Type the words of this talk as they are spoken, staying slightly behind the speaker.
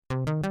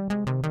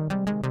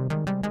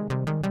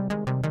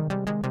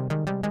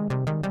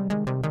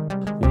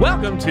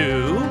Welcome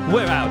to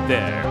We're Out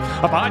There,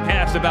 a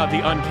podcast about the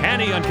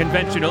uncanny,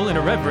 unconventional, and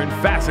irreverent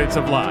facets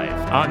of life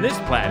on this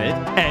planet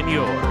and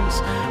yours,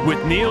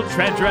 with Neil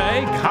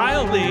Tredre,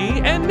 Kyle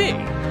Lee, and me,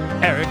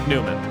 Eric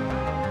Newman.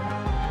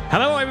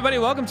 Hello, everybody.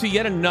 Welcome to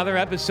yet another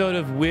episode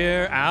of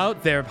We're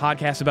Out There, a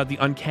podcast about the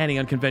uncanny,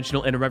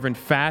 unconventional, and irreverent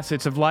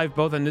facets of life,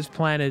 both on this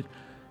planet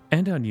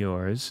and on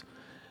yours.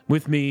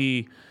 With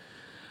me,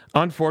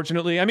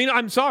 unfortunately,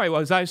 I'm sorry,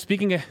 was I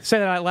speaking, say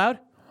that out loud?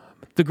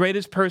 The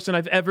greatest person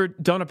I've ever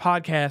done a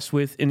podcast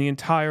with in the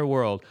entire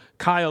world,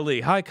 Kyle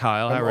Lee. Hi,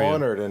 Kyle. How are you? I'm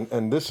honored,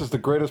 and this is the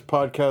greatest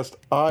podcast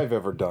I've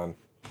ever done.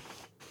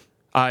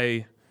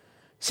 I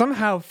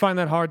somehow find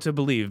that hard to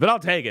believe, but I'll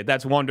take it.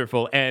 That's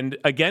wonderful. And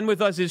again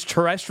with us is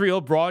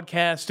terrestrial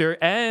broadcaster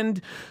and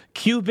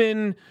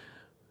Cuban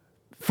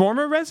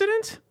former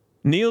resident,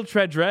 Neil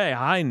Tredre.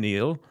 Hi,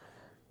 Neil.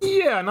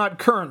 Yeah, not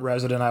current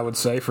resident, I would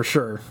say, for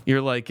sure.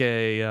 You're like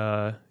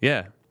a,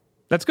 yeah.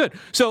 That's good.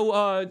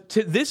 So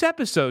to this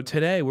episode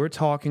today, we're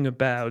talking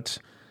about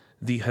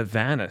the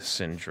Havana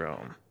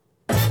Syndrome.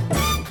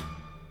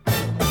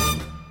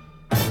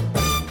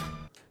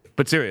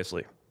 But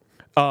seriously,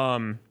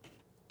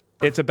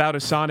 it's about a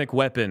sonic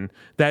weapon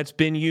that's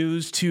been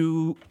used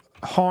to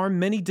harm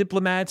many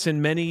diplomats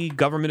and many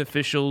government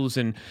officials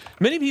and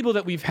many people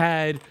that we've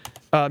had,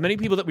 many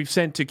people that we've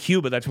sent to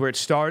Cuba. That's where it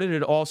started.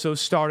 It also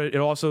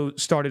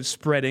started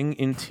spreading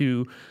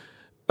into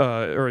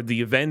or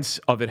the events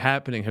of it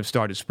happening have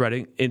started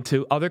spreading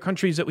into other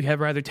countries that we have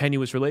rather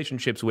tenuous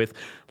relationships with,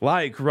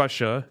 like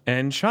Russia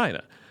and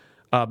China.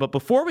 But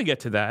before we get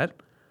to that,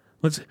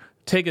 let's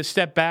take a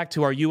step back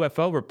to our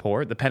UFO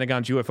report. The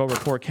Pentagon's UFO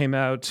report came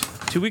out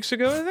 2 weeks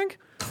ago, I think,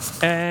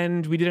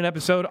 and we did an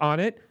episode on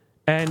it,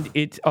 and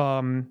it's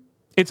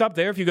up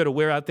there if you go to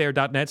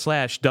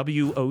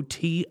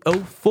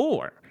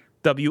we'reoutthere.net/WOT04.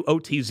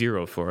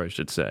 WOT04, I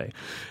should say.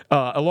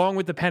 Along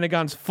with the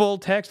Pentagon's full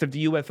text of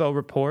the UFO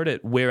report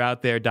at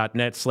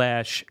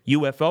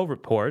we'reoutthere.net/UFO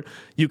report,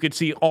 you could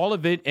see all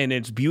of it in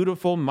its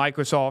beautiful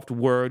Microsoft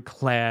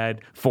Word-clad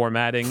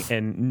formatting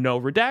and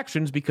no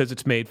redactions because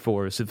it's made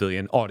for a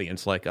civilian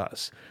audience like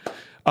us.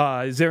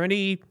 Is there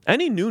any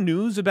new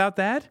news about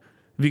that?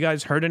 Have you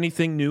guys heard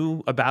anything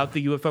new about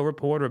the UFO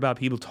report or about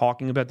people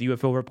talking about the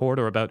UFO report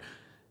or about,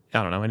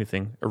 I don't know,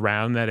 anything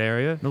around that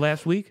area in the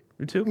last week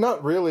or two?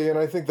 Not really, and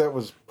I think that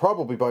was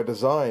probably by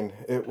design.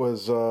 It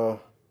was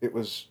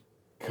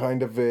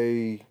kind of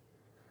a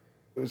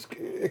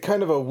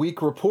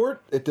weak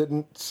report. It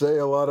didn't say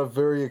a lot of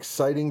very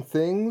exciting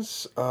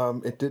things.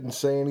 It didn't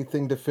say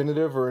anything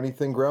definitive or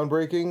anything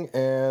groundbreaking,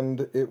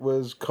 and it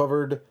was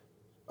covered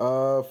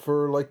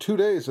for like 2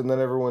 days, and then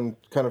everyone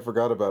kind of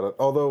forgot about it.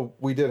 Although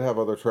we did have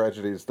other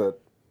tragedies that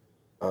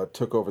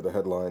took over the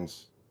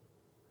headlines.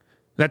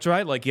 That's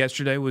right. Like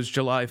yesterday was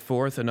July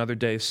 4th, another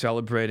day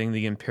celebrating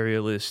the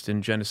imperialist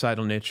and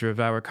genocidal nature of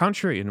our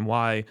country. And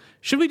why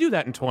should we do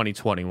that in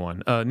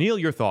 2021? Neil,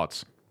 your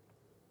thoughts?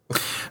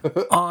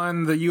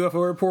 On the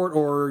UFO report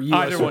or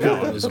US Either one. No,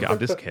 I'm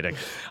just kidding.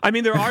 I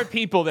mean, there are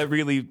people that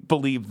really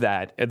believe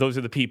that. And those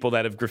are the people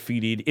that have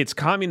graffitied its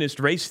communist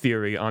race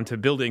theory onto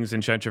buildings in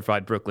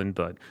gentrified Brooklyn,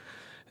 but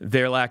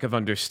their lack of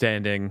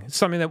understanding,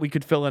 something that we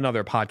could fill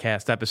another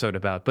podcast episode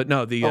about. But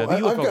no, the UFO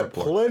I've got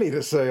report. plenty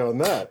to say on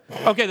that.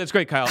 Okay, that's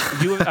great, Kyle.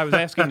 I was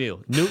asking Neil.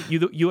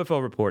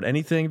 UFO report.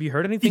 Anything? Have you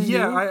heard anything new?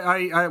 Yeah,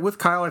 I with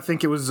Kyle, I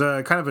think it was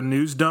kind of a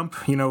news dump.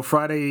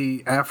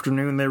 Friday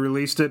afternoon they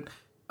released it.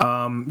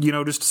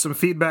 Just some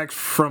feedback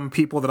from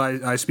people that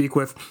I speak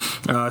with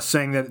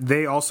saying that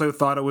they also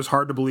thought it was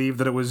hard to believe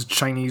that it was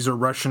Chinese or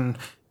Russian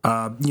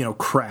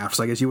crafts.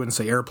 I guess you wouldn't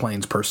say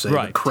airplanes per se,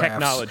 right? But crafts.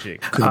 Technology.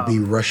 Could it be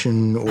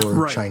Russian or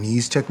right.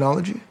 Chinese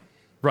technology?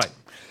 Right.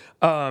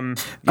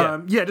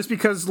 Just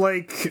because,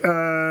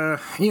 their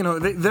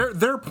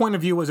point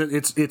of view was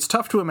it's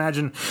tough to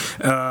imagine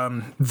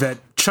that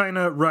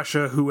China,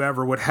 Russia,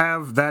 whoever would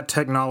have that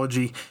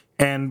technology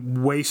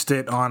and waste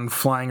it on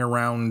flying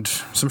around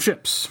some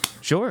ships.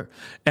 Sure.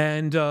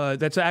 And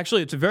it's a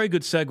very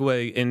good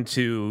segue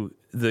into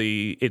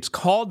it's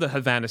called the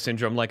Havana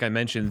Syndrome, like I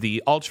mentioned,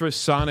 the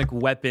ultrasonic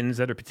weapons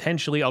that are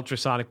potentially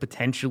ultrasonic,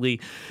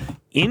 potentially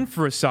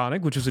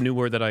infrasonic, which is a new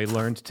word that I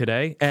learned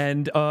today,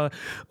 and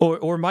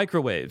or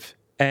microwave.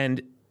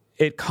 And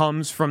it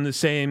comes from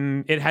it's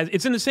in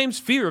the same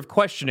sphere of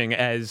questioning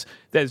as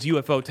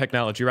UFO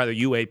technology, or rather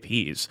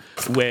UAPs,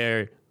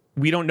 where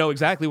we don't know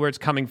exactly where it's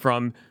coming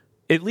from.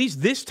 At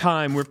least this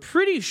time, we're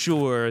pretty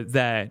sure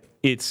that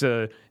it's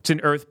an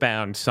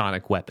earthbound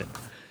sonic weapon.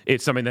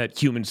 It's something that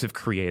humans have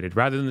created,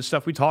 rather than the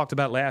stuff we talked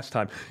about last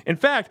time. In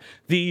fact,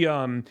 the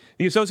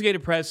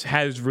Associated Press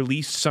has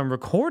released some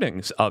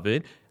recordings of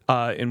it,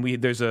 and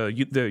there's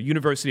the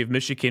University of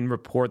Michigan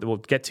report that we'll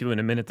get to in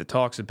a minute that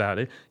talks about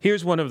it.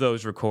 Here's one of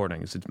those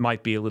recordings. It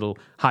might be a little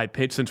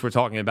high-pitched since we're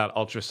talking about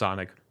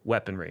ultrasonic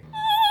weaponry.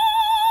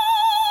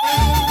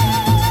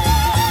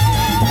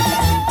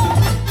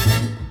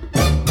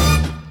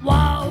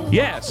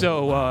 Yeah,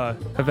 so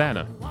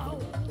Havana.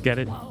 Get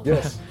it?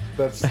 Yes,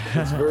 that's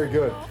very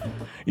good.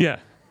 Yeah,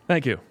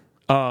 thank you.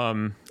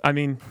 I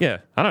mean, yeah,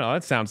 I don't know.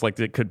 That sounds like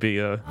it could be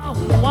a.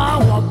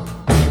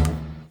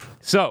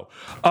 So,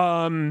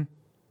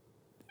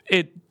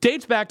 it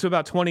dates back to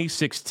about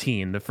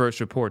 2016, the first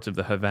reports of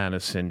the Havana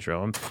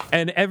Syndrome.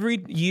 And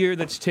every year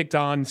that's ticked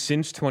on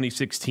since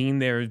 2016,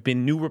 there have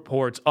been new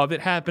reports of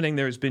it happening.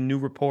 There's been new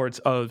reports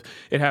of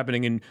it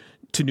happening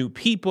to new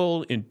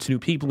people in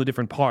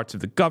different parts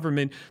of the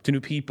government, to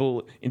new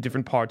people in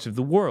different parts of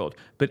the world.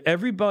 But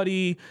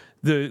everybody,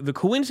 the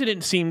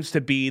coincidence seems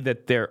to be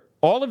that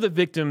all of the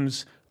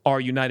victims are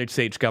United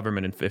States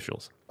government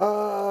officials.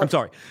 I'm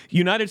sorry,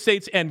 United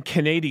States and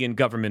Canadian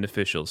government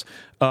officials.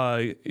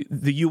 The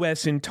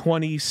U.S. in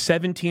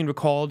 2017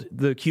 recalled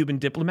the Cuban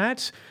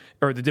diplomats,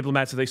 or the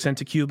diplomats that they sent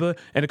to Cuba,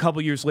 and a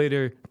couple years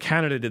later,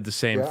 Canada did the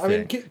same thing. I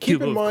mean, keep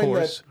Cuba, in mind of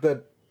course,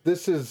 that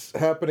this is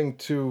happening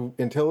to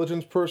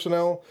intelligence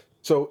personnel.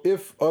 So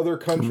if other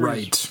countries,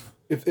 Right.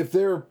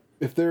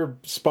 if their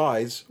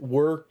spies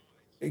were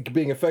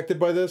being affected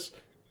by this,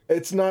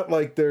 it's not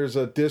like there's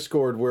a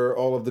Discord where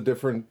all of the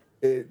different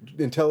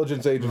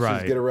intelligence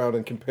agencies get around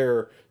and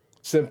compare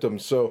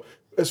symptoms. So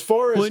as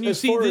far as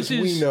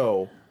we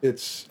know,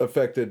 it's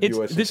affected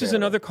U.S. and This is Canada.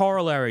 another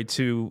corollary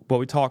to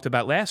what we talked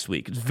about last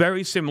week. It's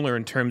very similar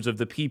in terms of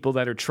the people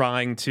that are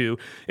trying to.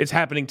 It's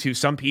happening to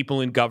some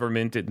people in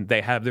government, and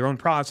they have their own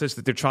process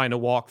that they're trying to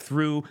walk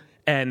through,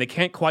 and they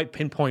can't quite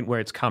pinpoint where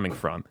it's coming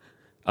from.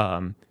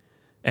 And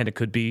it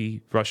could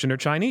be Russian or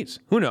Chinese.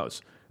 Who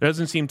knows? It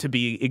doesn't seem to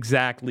be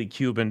exactly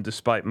Cuban,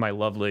 despite my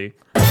lovely.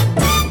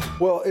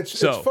 Well,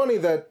 it's funny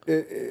that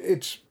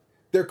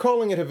they're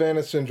calling it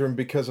Havana Syndrome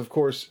because, of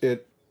course,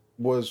 it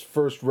was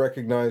first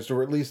recognized,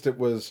 or at least it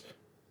was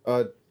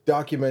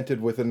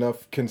documented with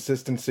enough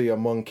consistency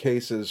among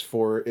cases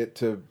for it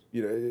to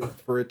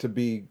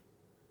be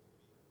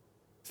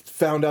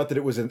found out that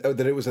it was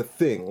a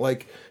thing.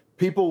 Like,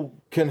 people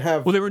can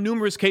have. Well, there were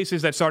numerous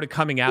cases that started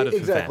coming out of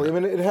exactly.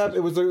 Havana. I mean,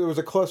 it was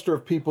a cluster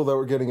of people that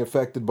were getting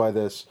affected by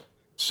this.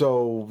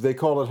 So they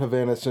call it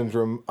Havana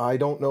Syndrome. I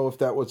don't know if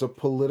that was a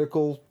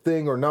political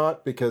thing or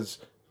not, because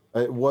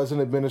it was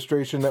an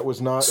administration that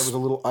was not. It was a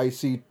little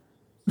icy.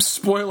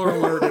 Spoiler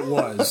alert, it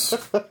was.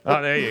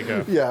 Oh, there you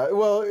go. Yeah,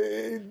 well,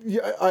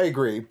 I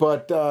agree.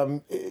 But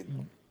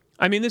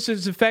I mean, this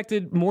has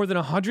affected more than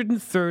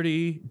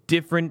 130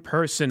 different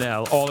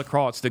personnel all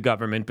across the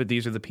government, but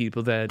these are the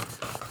people that.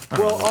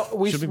 Should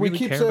we really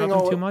keep care saying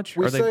about them too much?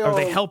 Are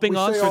they helping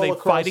us? Are they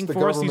fighting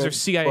for us? These are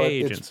CIA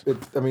agents.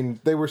 I mean,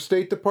 they were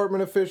State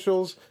Department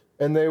officials,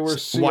 and they were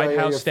CIA White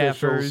House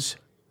officials.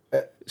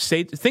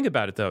 staffers. Think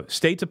about it, though.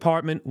 State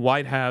Department,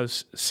 White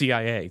House,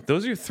 CIA.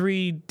 Those are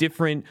three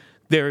different.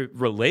 They're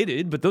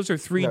related, but those are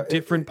three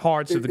different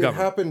parts of the government.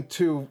 It happened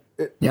to.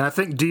 Yeah, I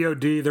think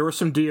DOD. There were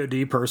some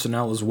DOD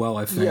personnel as well.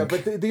 I think. Yeah,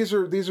 but these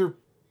are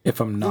if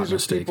I'm not these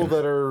mistaken, are people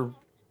that are.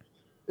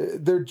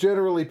 They're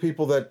generally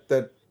people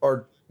that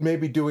are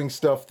maybe doing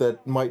stuff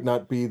that might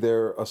not be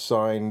their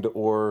assigned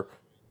or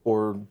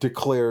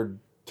declared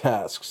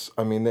tasks.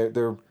 I mean,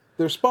 they're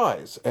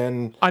spies,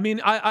 and I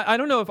mean, I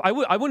don't know if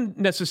I wouldn't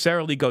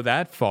necessarily go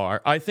that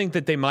far. I think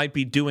that they might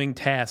be doing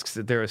tasks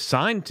that they're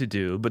assigned to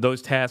do, but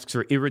those tasks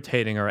are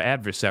irritating our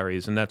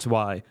adversaries, and that's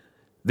why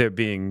they're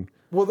being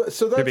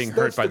they're being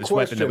hurt by this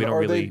weapon that we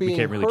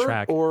can't really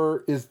track.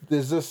 Or is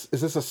this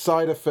a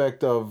side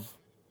effect of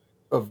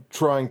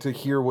trying to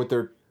hear what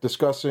they're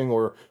discussing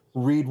or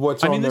read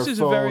what's on their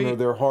phone or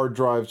their hard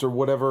drives or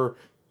whatever?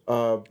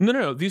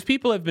 No. These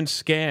people have been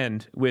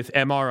scanned with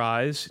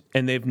MRIs,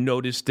 and they've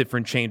noticed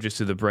different changes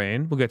to the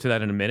brain. We'll get to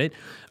that in a minute.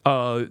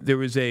 There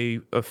was a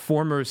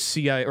former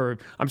CIA, or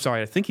I'm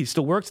sorry, I think he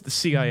still works at the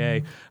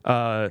CIA,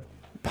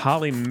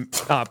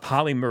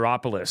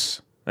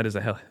 Polymeropoulos. That is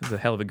a hell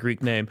of a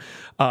Greek name.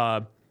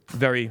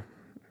 Very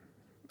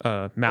malleable.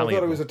 I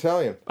thought it was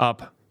Italian.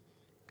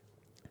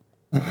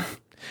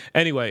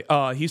 Anyway,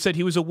 he said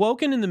he was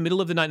awoken in the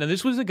middle of the night. Now,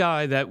 this was a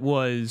guy that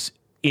was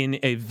in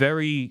a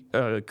very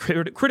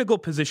critical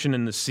position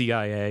in the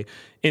CIA,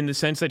 in the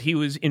sense that he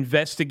was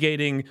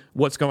investigating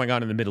what's going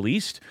on in the Middle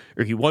East,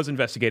 or he was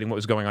investigating what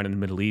was going on in the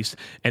Middle East,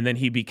 and then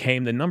he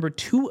became the number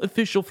 2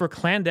 official for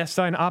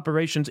clandestine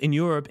operations in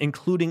Europe,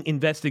 including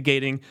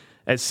investigating,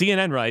 as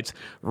CNN writes,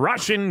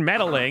 Russian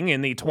meddling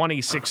in the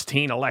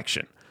 2016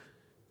 election.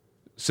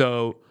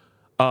 So,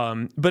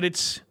 but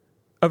it's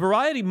a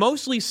variety,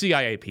 mostly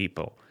CIA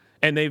people,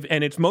 and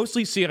it's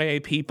mostly CIA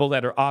people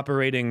that are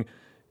operating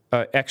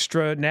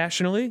extra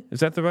nationally. Is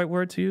that the right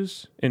word to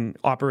use? In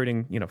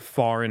operating,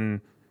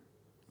 foreign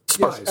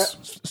spies.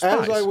 Yes,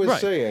 as I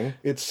was saying,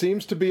 it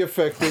seems to be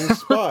affecting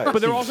spies.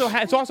 But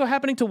it's also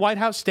happening to White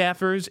House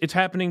staffers. It's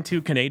happening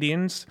to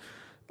Canadians,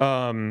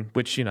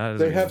 which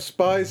they have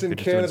spies in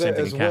Canada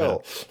as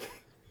well.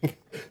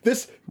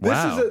 This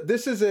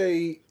is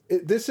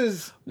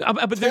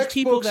but there's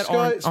people that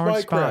aren't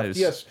spies.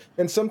 Yes,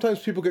 and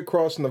sometimes people get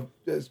caught in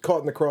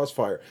the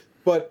crossfire.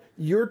 But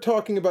you're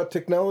talking about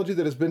technology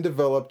that has been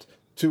developed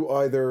to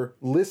either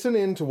listen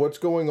in to what's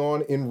going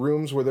on in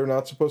rooms where they're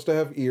not supposed to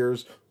have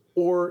ears,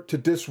 or to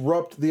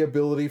disrupt the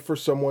ability for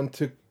someone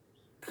to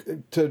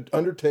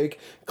undertake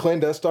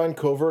clandestine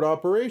covert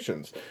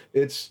operations.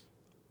 It's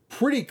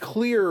pretty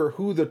clear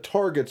who the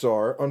targets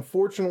are.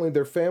 Unfortunately,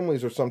 their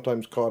families are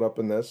sometimes caught up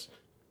in this.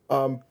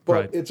 But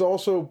Right. it's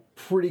also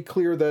pretty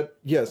clear that,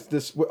 yes,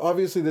 this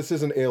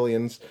isn't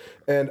aliens,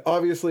 and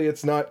obviously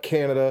it's not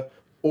Canada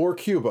or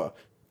Cuba.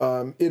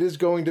 It is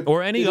going to...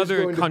 Or any it is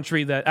other going to-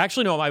 country that...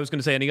 Actually, no, I was going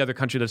to say any other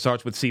country that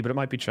starts with C, but it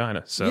might be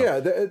China. So Yeah,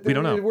 we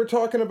don't know. We're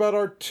talking about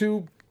our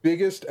two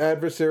biggest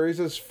adversaries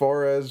as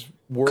far as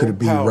world Could it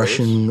be powers.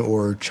 Russian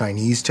or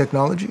Chinese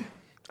technology?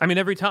 I mean,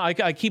 every time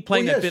I keep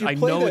playing Well, that yes, bit, you I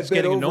play know that it's bit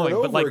getting over annoying,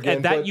 and but like over again,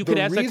 at that but you could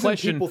the ask that reason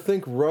question. People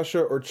think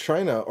Russia or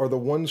China are the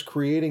ones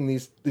creating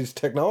these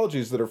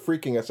technologies that are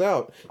freaking us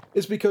out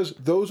is because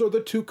those are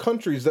the two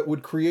countries that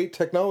would create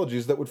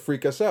technologies that would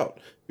freak us out.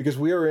 Because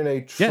we are in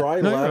a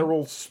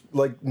trilateral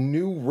like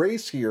new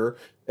race here,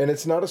 and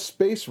it's not a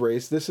space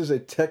race. This is a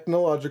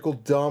technological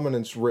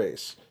dominance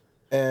race,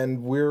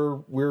 and we're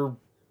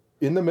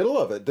in the middle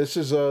of it. This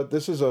is a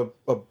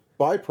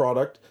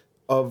byproduct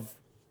of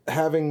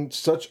having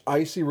such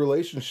icy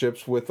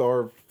relationships with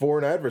our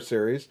foreign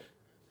adversaries,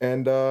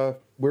 and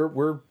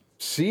we're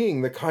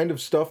seeing the kind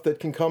of stuff that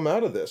can come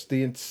out of this,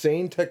 the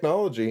insane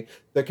technology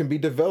that can be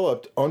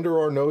developed under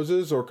our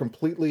noses or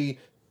completely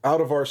out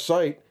of our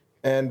sight,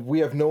 and we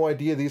have no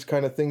idea these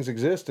kind of things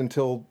exist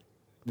until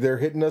they're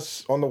hitting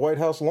us on the White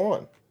House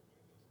lawn.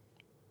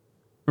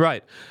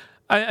 Right.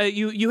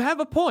 You have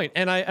a point,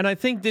 and I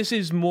think this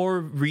is more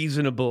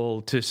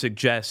reasonable to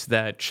suggest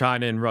that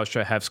China and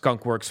Russia have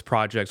skunkworks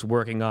projects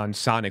working on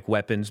sonic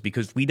weapons,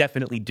 because we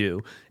definitely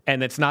do,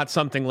 and it's not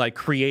something like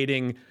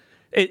creating.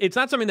 It's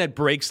not something that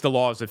breaks the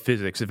laws of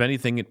physics. If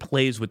anything, it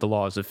plays with the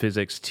laws of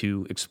physics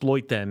to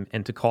exploit them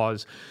and to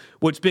cause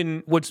what's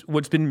been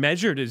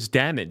measured as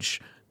damage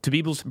to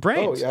people's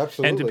brains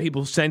absolutely. and to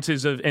people's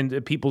senses and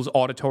to people's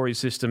auditory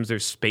systems, their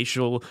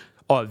spatial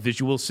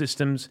visual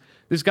systems.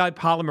 This guy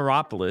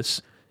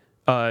Polymeropoulos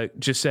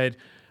just said,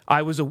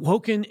 "I was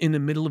awoken in the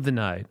middle of the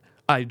night.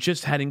 I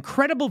just had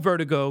incredible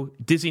vertigo,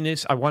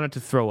 dizziness. I wanted to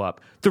throw up.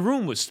 The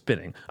room was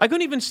spinning. I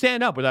couldn't even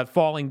stand up without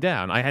falling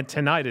down. I had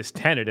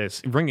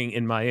tinnitus ringing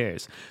in my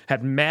ears.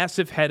 Had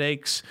massive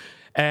headaches."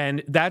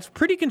 And that's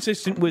pretty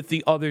consistent with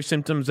the other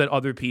symptoms that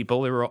other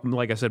people, there were,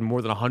 like I said,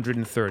 more than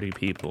 130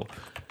 people,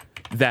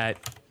 that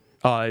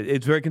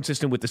it's very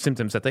consistent with the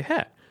symptoms that they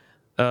had.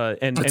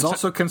 And It's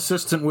also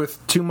consistent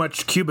with too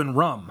much Cuban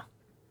rum.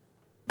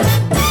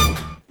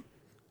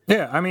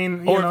 Yeah, I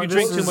mean, or know, if you this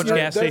drink too is- much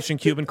gas station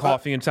Cuban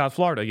coffee in South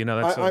Florida,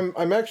 that's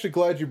I'm actually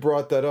glad you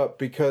brought that up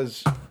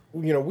because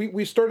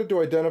we started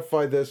to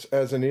identify this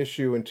as an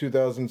issue in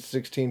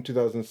 2016,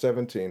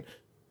 2017,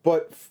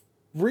 but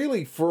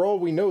really, for all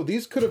we know, there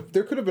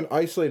could have been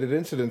isolated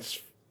incidents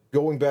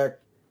going back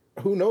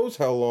who knows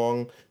how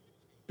long,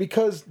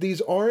 because these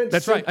aren't.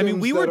 That's right. I mean,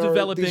 we were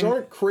developing. These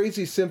aren't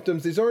crazy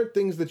symptoms. These aren't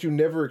things that you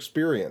never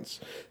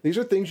experience. These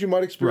are things you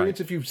might experience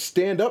if you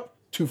stand up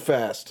too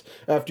fast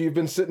after you've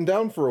been sitting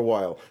down for a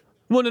while.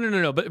 Well,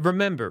 no. But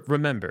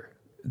remember,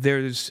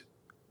 there's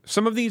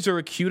some of these are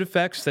acute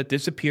effects that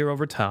disappear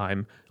over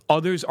time.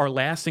 Others are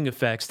lasting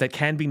effects that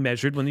can be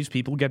measured when these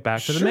people get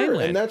back to the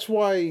mainland. And that's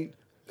why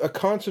a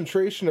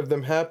concentration of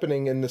them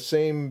happening in the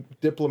same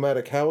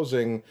diplomatic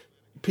housing,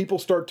 people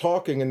start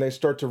talking and they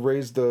start to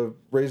raise the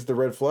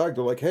red flag.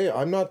 They're like, "Hey,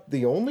 I'm not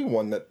the only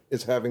one that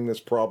is having this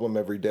problem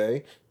every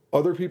day.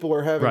 Other people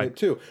are having it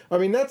too." I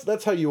mean,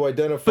 that's how you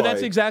identify. But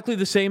that's exactly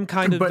the same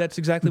kind of. But That's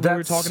exactly what we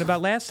were that's- talking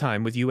about last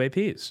time with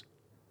UAPs.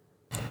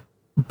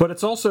 But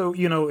it's also,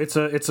 it's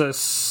a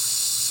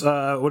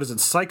what is it?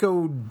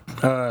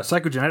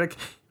 Psychogenetic.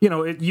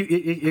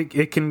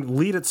 It can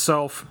lead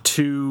itself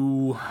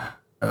to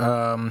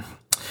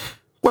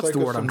what's the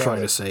word I'm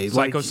trying to say?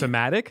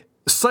 Psychosomatic.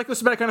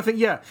 Psychosomatic kind of thing,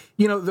 yeah.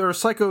 They're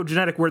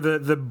psychogenetic where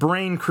the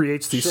brain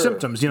creates these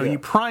symptoms. You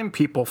prime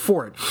people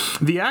for it.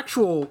 The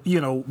actual,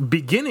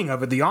 beginning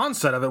of it, the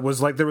onset of it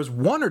was like there was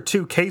one or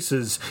two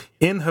cases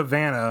in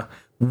Havana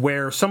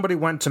where somebody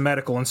went to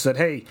medical and said,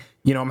 "Hey,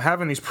 I'm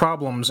having these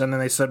problems," and then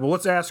they said, "Well,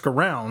 let's ask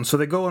around." So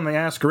they go and they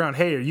ask around,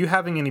 "Hey, are you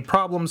having any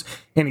problems,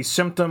 any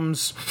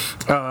symptoms?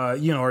 Are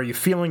you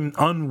feeling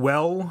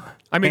unwell?"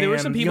 I mean, there were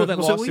some people that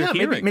people say, lost "Well, their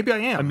yeah, hearing maybe I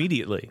am."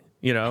 immediately.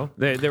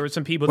 There were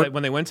some people that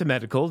when they went to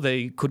medical,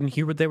 they couldn't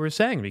hear what they were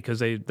saying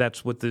because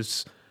that's what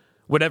this,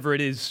 whatever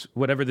it is,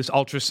 whatever this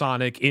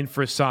ultrasonic,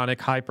 infrasonic,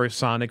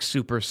 hypersonic,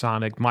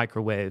 supersonic,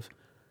 microwave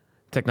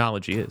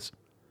technology is.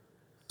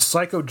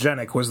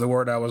 Psychogenic was the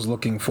word I was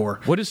looking for.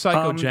 What is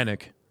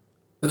psychogenic?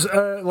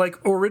 Like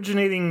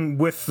originating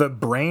with the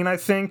brain, I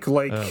think.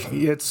 Like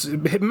it's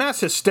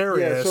mass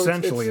hysteria. so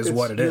essentially, is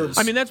what it is.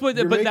 I mean, that's what.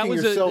 You're But that making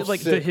was yourself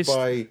like sick the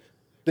by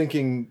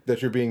thinking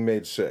that you're being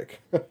made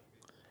sick.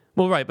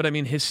 Well, right, but I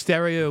mean,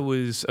 hysteria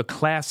was a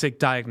classic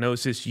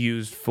diagnosis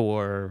used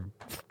for,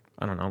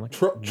 I don't know,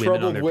 like women on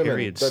troubled their women.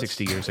 periods That's-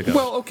 60 years ago.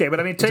 well, okay, but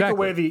I mean, take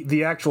Exactly. away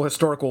the actual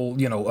historical,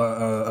 Well,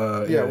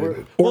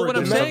 what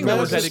I'm saying,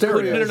 though, is that it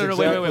could- hysteria no, is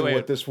wait. exactly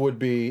what this would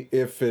be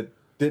if it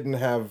didn't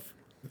have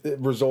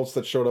results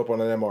that showed up on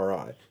an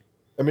MRI.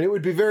 I mean, it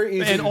would be very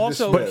easy. And to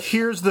also- dismiss. But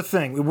here's the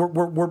thing: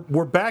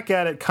 we're back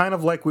at it, kind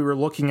of like we were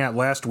looking at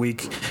last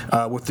week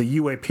with the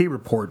UAP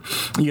report.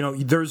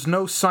 There's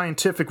no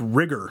scientific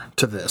rigor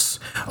to this.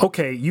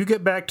 Okay, you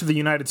get back to the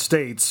United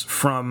States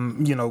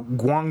from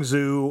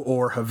Guangzhou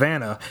or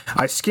Havana.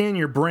 I scan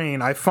your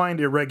brain, I find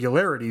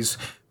irregularities.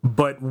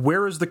 But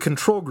where is the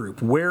control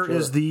group? Where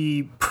is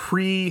the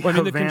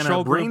pre-Havana the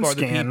control brain group are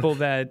scan? the people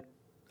that.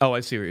 Oh,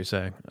 I see what you're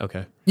saying.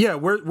 Okay. Yeah,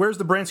 where's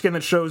the brain scan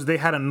that shows they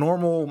had a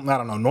normal,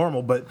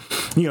 but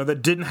that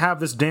didn't have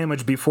this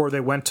damage before they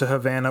went to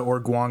Havana or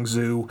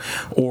Guangzhou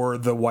or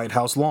the White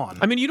House lawn?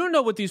 I mean, you don't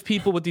know what these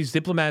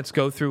diplomats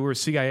go through or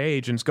CIA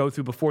agents go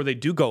through before they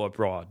do go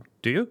abroad,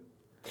 do you?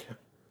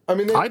 I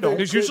mean, I don't.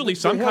 There's usually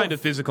some kind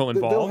of physical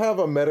involved. They'll have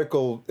a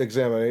medical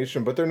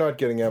examination, but they're not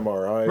getting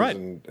MRIs Right.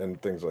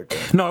 and things like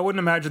that. No, I wouldn't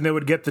imagine they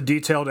would get the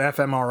detailed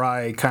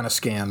fMRI kind of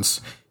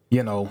scans.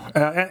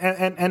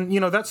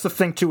 And that's the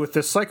thing too with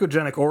this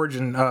psychogenic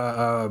origin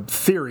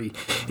theory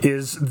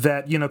is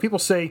that people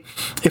say,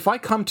 if I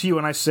come to you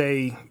and I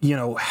say,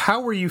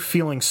 how were you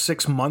feeling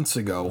 6 months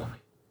ago?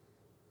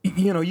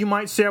 You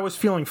might say I was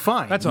feeling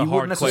fine. That's a you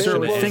hard wouldn't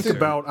question necessarily to think answer.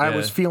 about I Yeah.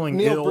 was feeling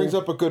Neil ill, brings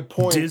up a good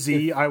point.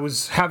 dizzy. I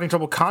was having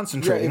trouble Yeah,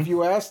 concentrating. if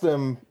you ask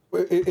them,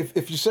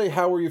 if you say,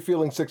 how were you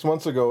feeling 6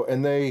 months ago,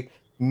 and they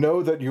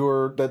know that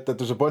that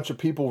there's a bunch of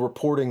people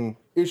reporting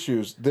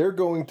issues, they're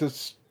going to.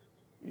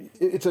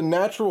 It's a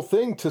natural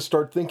thing to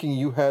start thinking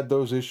you had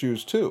those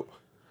issues too.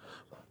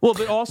 Well,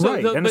 but also,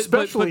 Right, and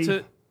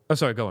especially- oh,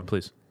 sorry, go on,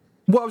 please.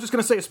 Well, I was just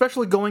going to say,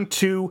 especially going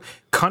to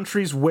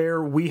countries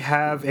where we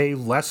have a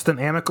less than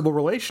amicable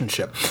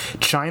relationship.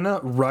 China,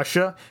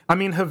 Russia. I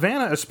mean,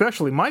 Havana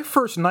especially. My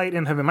first night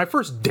in Havana, my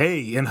first day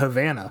in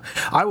Havana,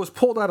 I was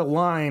pulled out of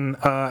line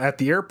at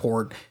the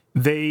airport.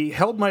 They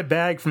held my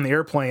bag from the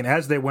airplane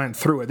as they went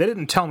through it. They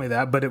didn't tell me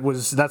that, but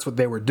that's what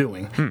they were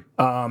doing.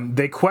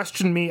 They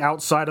questioned me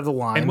outside of the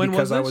line And when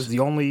because was I this? was the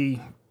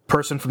only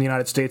person from the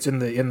United States in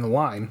the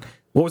line.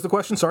 What was the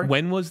question? Sorry.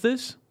 When was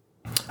this?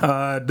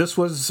 This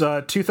was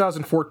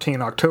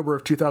 2014, October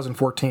of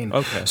 2014.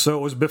 Okay. So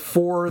it was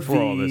before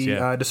all this,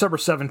 yeah. December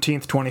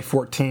 17th,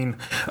 2014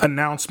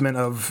 announcement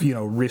of,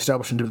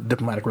 reestablishing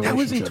diplomatic That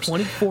was in relationships.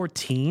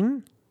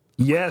 2014?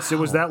 Yes, it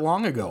was that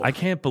long ago. I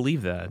can't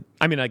believe that.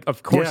 I mean,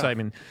 of course, Yeah. I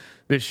mean,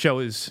 this show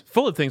is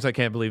full of things I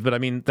can't believe, but I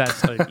mean,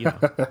 that's, But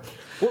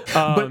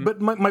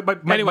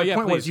my Anyway, yeah,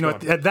 point was, please, go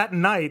on. at that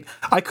night,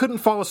 I couldn't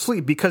fall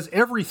asleep because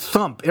every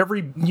thump,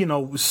 every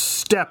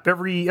step,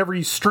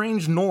 every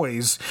strange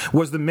noise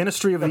was the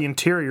Ministry of the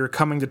Interior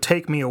coming to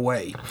take me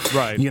away.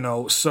 Right.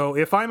 So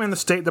if I'm in the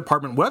State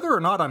Department, whether or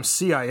not I'm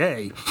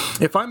CIA,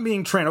 if I'm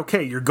being trained,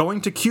 okay, you're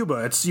going to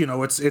Cuba. It's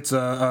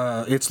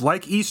it's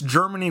like East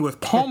Germany with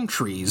palm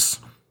trees.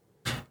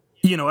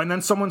 And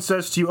then someone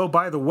says to you, oh,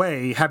 by the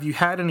way, have you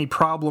had any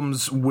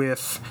problems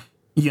with,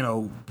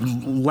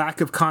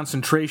 lack of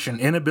concentration,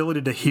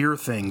 inability to hear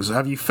things?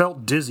 Have you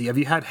felt dizzy? Have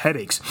you had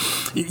headaches?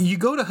 You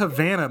go to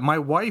Havana, my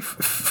wife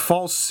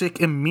falls sick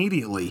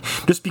immediately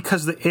just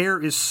because the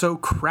air is so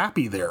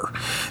crappy there.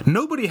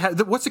 Nobody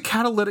has, what's a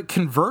catalytic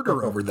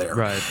converter over there?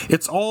 Right.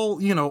 It's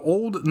all,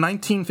 old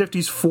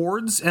 1950s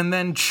Fords and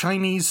then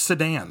Chinese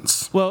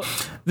sedans. well,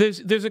 there's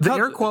a The couple.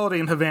 air quality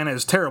in Havana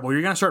is terrible.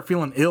 You're going to start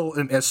feeling ill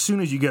as soon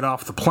as you get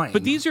off the plane.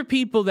 But these are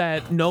people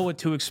that know what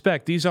to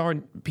expect. These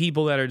aren't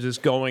people that are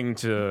just going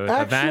to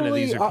Havana.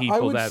 These are I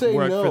people would that say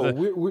work no. for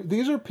the.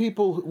 These are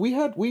people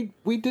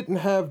we didn't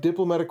have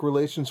diplomatic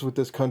relations with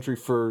this country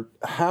for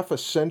half a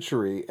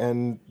century,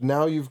 and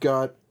now you've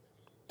got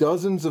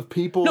dozens of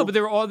people. No, but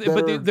there are other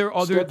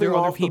stepping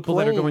off the people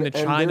that are going to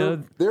plane, and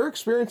China. They're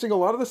experiencing a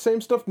lot of the same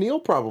stuff Neil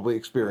probably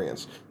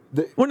experienced.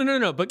 Well,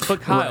 no. But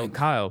Kyle, Right.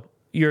 Kyle,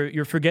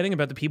 you're forgetting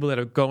about the people that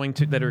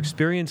are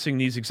experiencing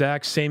these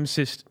exact same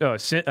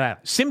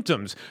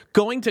symptoms,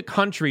 going to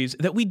countries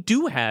that we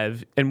do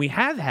have and we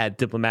have had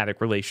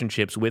diplomatic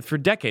relationships with for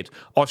decades: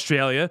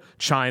 Australia,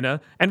 China,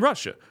 and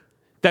Russia.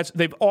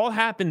 They've all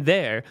happened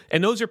there,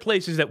 and those are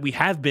places that we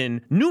have been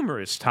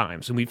numerous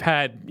times, and we've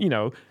had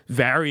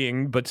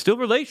varying but still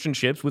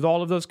relationships with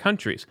all of those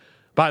countries.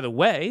 By the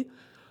way.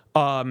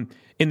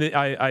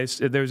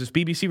 There was this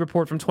BBC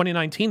report from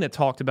 2019 that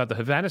talked about the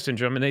Havana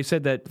syndrome, and they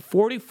said that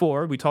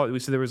 44. We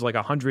said there was like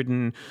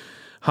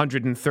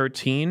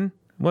 113.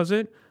 Was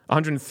it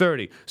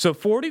 130? So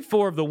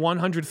 44 of the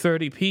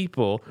 130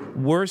 people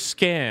were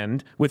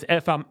scanned with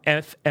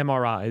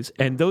fMRIs,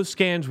 and those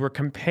scans were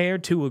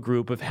compared to a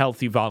group of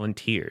healthy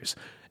volunteers.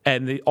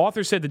 And the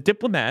author said the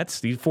diplomats,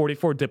 these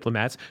 44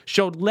 diplomats,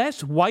 showed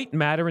less white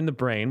matter in the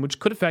brain, which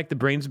could affect the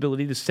brain's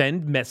ability to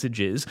send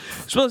messages,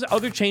 as well as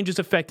other changes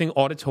affecting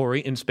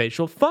auditory and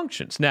spatial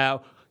functions.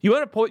 Now, you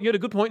had a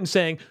good point in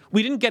saying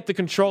we didn't get the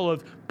control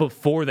of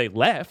before they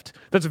left.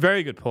 That's a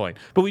very good point.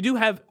 But we do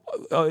have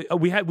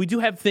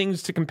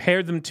things to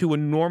compare them to a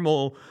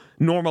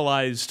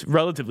normalized,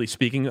 relatively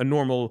speaking, a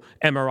normal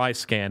MRI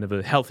scan of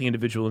a healthy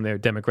individual in their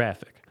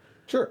demographic.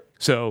 Sure.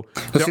 So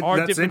That's there are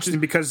differences.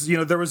 interesting because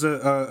there was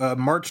a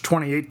March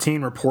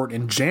 2018 report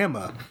in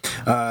JAMA,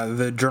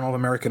 the Journal of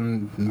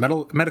American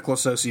Medical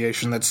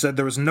Association, that said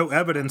there was no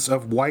evidence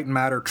of white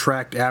matter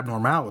tract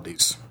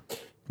abnormalities.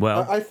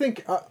 Well, I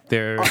think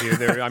they're.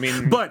 I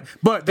mean, but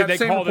did that they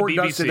same call the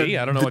report does say BBC?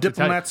 that I don't know the what to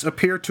tell you. diplomats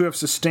appear to have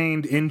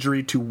sustained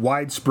injury to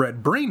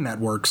widespread brain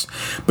networks.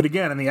 But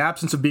again, in the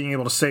absence of being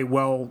able to say,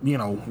 well,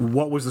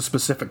 what was the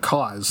specific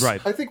cause?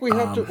 Right. I think we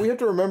have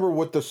to remember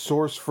what the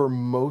source for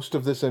most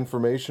of this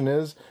information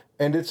is,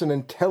 and it's an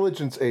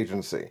intelligence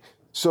agency.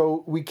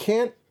 So we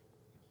can't.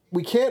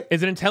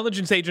 It's an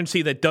intelligence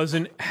agency that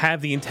doesn't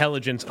have the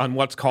intelligence on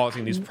what's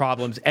causing these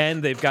problems,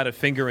 and they've got a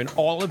finger in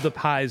all of the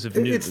pies of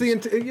news.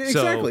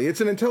 Exactly.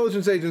 It's an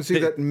intelligence agency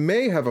that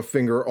may have a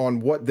finger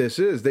on what this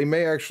is. They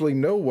may actually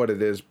know what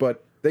it is,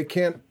 but they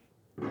can't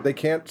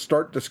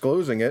start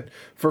disclosing it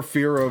for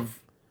fear of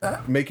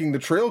making the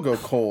trail go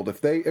cold.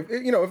 If they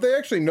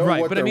actually know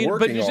what they're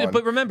working on,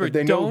 but remember, if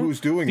they know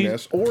who's doing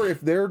this, or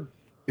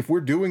if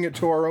we're doing it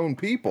to our own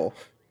people,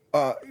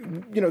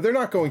 they're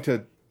not going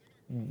to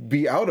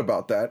be out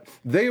about that.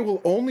 They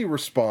will only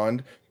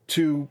respond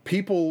to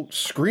people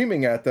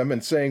screaming at them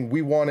and saying,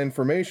 we want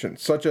information,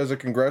 such as a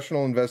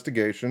congressional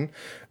investigation.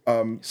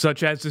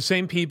 Such as the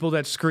same people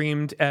that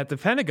screamed at the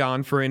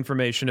Pentagon for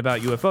information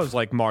about UFOs,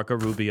 like Marco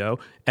Rubio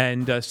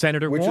and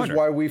Senator Warner. Which is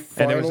why we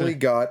finally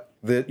got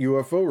the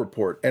UFO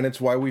report, and it's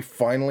why we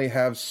finally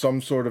have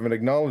some sort of an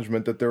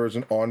acknowledgement that there is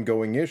an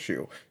ongoing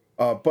issue.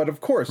 But of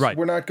course,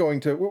 we're not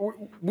going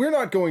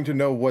to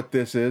know what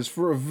this is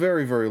for a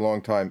very, very long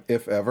time,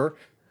 if ever.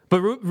 But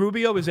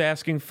Rubio is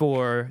asking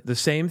for the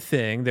same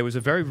thing. There was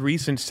a very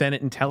recent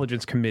Senate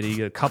Intelligence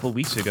Committee a couple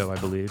weeks ago, I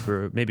believe,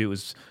 or maybe it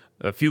was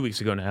a few weeks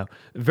ago now.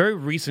 A very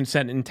recent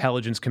Senate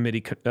Intelligence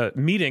Committee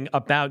meeting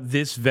about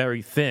this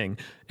very thing.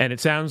 And it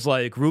sounds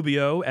like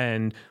Rubio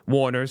and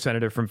Warner,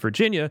 senator from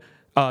Virginia,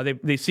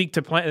 they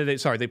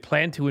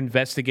plan to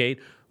investigate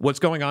what's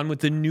going on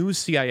with the new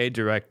CIA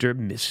director,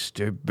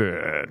 Mr.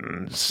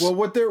 Burns. Well,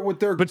 what their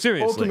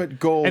ultimate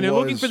goal and they're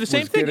looking for the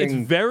same thing. Getting...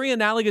 It's very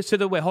analogous to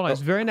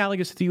it's very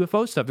analogous to the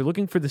UFO stuff. They're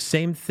looking for the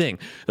same thing.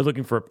 They're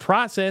looking for a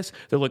process.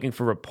 They're looking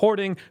for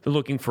reporting. They're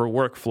looking for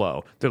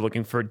workflow. They're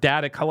looking for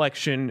data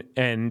collection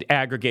and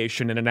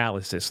aggregation and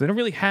analysis. They don't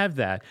really have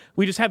that.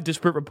 We just have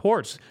disparate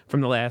reports from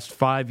the last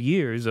 5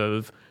 years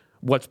of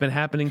what's been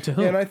happening to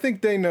whom. And I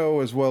think they know,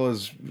 as well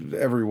as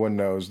everyone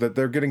knows, that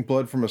they're getting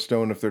blood from a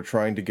stone if they're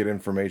trying to get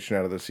information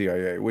out of the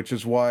CIA, which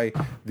is why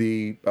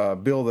the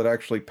bill that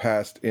actually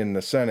passed in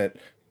the Senate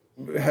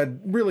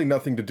had really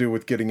nothing to do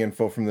with getting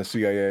info from the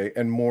CIA,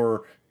 and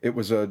more, it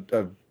was a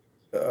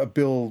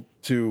bill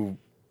to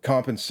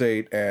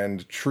compensate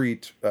and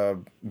treat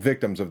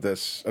victims of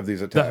these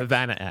attacks. The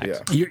Havana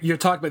Act. Yeah. You're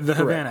talking about the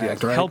Havana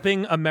Act, right?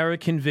 Helping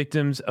American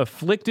victims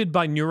afflicted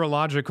by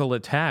neurological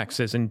attacks,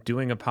 as in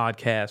doing a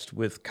podcast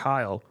with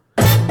Kyle.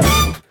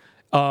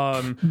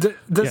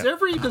 Does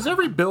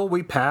every bill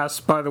we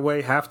pass, by the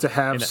way, have to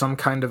have some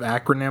kind of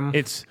acronym?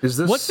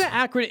 What's the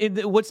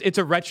acronym? It's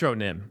a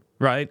retronym,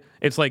 right?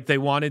 It's like they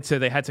had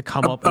to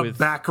come up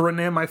with a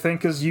backronym, I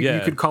think, as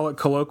you could call it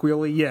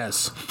colloquially.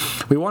 Yes,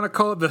 we want to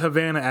call it the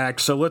Havana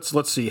Act. So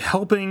let's see,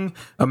 helping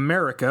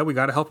America. We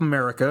got to help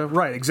America,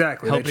 right?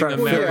 Exactly. Helping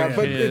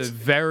America is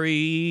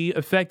very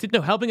affected.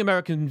 No, helping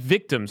American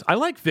victims. I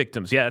like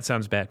victims. Yeah, that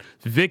sounds bad.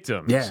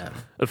 Victims. Yeah.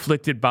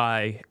 Afflicted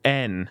by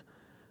N.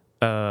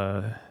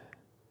 I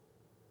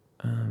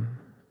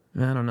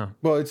don't know.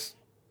 Well, it's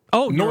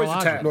noise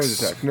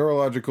attack,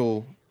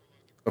 neurological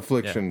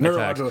affliction.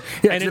 Neurological.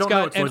 Yeah, and it's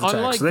got, and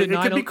unlike it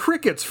could be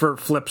crickets for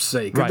flip's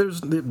sake. Right.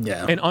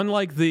 And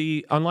unlike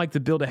the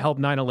bill to help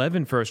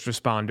 9/11 first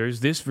responders,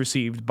 this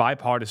received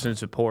bipartisan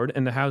support,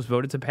 and the House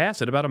voted to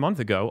pass it about a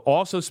month ago.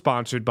 Also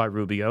sponsored by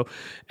Rubio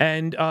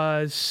and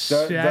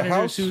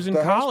Senator Susan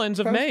Collins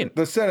of Maine.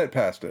 The Senate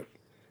passed it.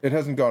 It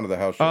hasn't gone to the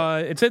House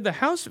yet. It said the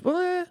House.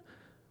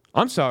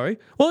 I'm sorry.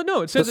 Well,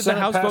 no, it says that the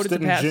House voted to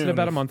pass it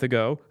about a month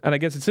ago, and I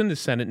guess it's in the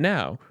Senate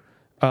now.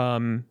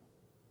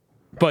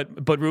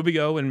 But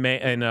Rubio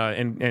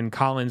and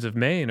Collins of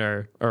Maine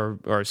are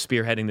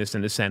spearheading this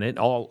in the Senate,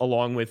 all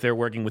along with they're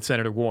working with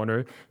Senator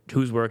Warner,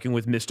 who's working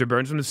with Mr.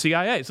 Burns from the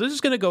CIA. So this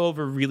is going to go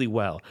over really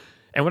well.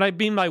 And what I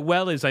mean by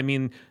well is, I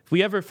mean, if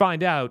we ever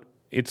find out,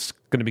 it's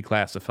going to be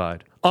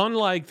classified.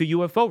 Unlike the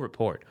UFO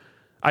report,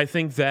 I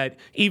think that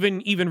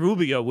even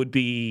Rubio would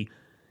be.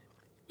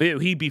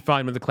 He'd be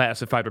fine with a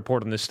classified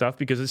report on this stuff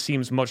because it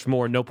seems much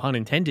more, no pun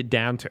intended,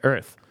 down to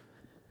earth.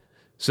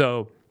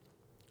 So,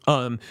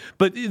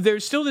 but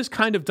there's still this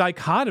kind of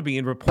dichotomy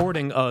in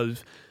reporting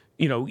of,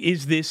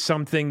 is this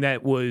something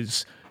that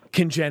was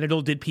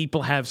congenital? Did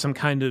people have some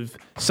kind of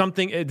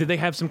something? Did they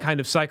have some kind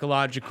of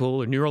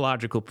psychological or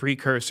neurological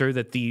precursor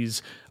that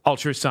these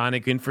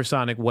ultrasonic,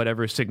 infrasonic,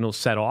 whatever signals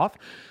set off?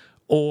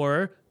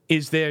 Or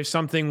is there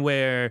something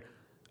where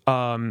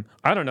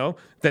I don't know,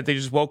 that they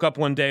just woke up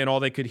one day and all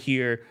they could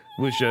hear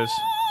was just.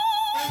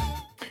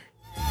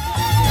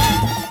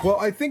 Well,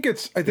 I think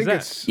it's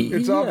obvious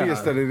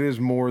that it is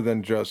more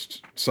than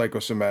just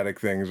psychosomatic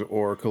things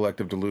or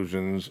collective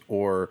delusions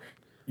or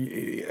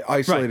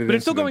isolated. Right, but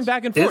it's still going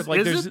back and forth.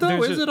 Is it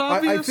though? Is it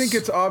obvious? I think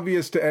it's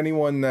obvious to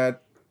anyone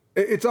that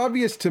it's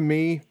obvious to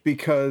me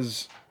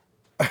because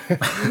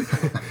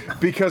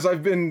because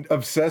I've been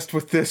obsessed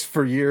with this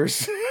for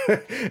years,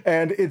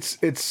 and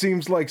it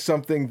seems like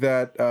something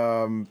that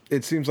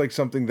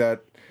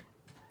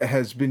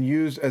has been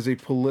used as a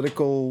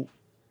political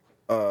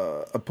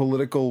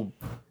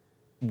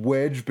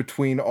wedge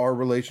between our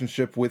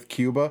relationship with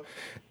Cuba,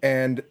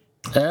 and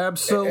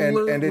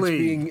absolutely, and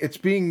it's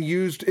being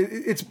used.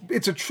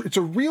 It's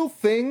a real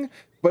thing,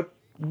 but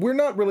we're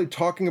not really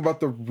talking about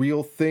the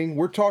real thing.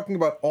 We're talking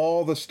about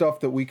all the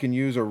stuff that we can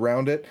use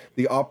around it,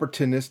 the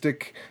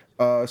opportunistic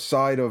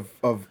side of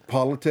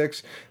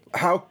politics.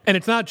 And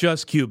it's not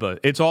just Cuba.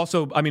 It's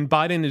also, I mean,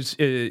 Biden is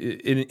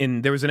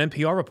there was an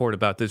NPR report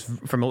about this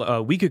from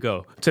a week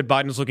ago. It said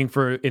Biden's looking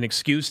for an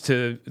excuse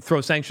to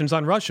throw sanctions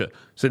on Russia.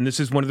 So this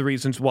is one of the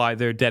reasons why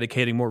they're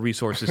dedicating more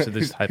resources to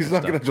this type of stuff. He's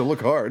not going to have to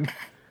look hard.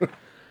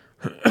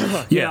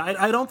 Yeah,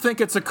 I don't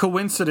think it's a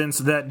coincidence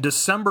that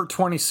December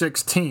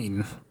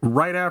 2016,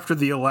 right after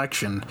the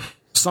election,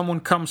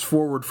 someone comes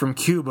forward from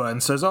Cuba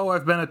and says, "Oh,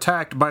 I've been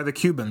attacked by the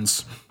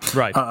Cubans."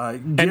 Right.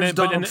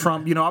 Donald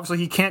Trump, obviously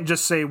he can't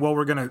just say, "Well,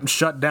 we're going to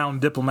shut down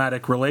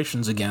diplomatic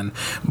relations again,"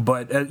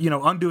 but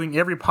undoing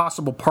every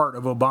possible part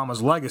of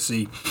Obama's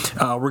legacy,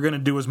 we're going to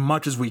do as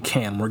much as we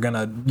can. We're going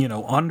to,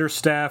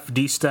 understaff,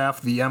 destaff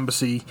the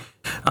embassy,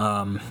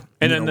 and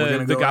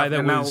then the guy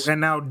that was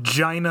now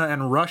China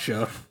and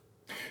Russia.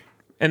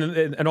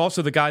 And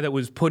also the guy that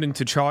was put in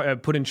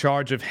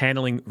charge of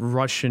handling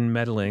Russian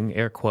meddling,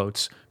 air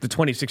quotes, the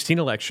 2016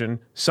 election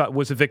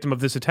was a victim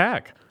of this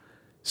attack.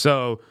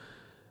 So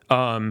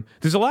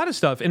there's a lot of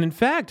stuff. And in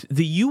fact,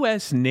 the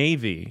U.S.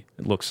 Navy,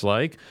 it looks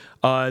like,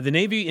 the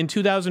Navy in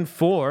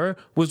 2004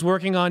 was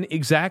working on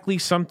exactly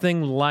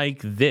something like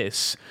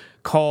this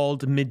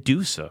called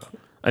Medusa.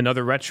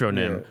 Another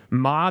retronym,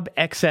 Mob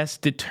Excess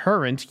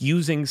Deterrent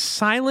using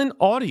silent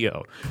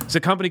audio. It's a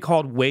company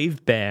called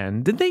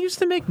Waveband. Did they used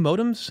to make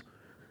modems?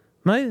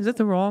 Is that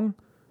the wrong? Am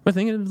I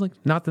thinking it was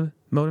not the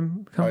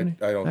modem company?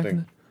 I don't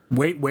think.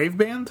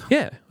 Waveband?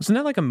 Yeah, wasn't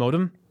that like a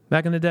modem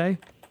back in the day?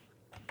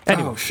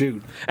 Anyway. Oh,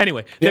 shoot.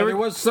 Anyway. There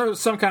was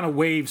some kind of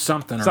wave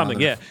something.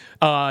 Yeah.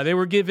 They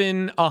were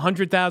given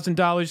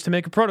 $100,000 to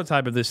make a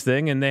prototype of this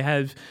thing, and they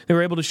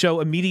were able to show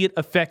immediate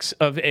effects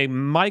of a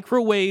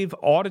microwave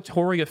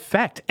auditory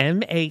effect,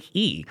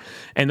 MAE.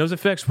 And those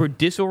effects were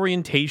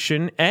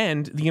disorientation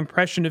and the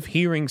impression of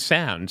hearing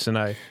sounds. And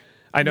I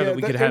know that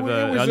we could have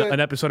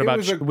an episode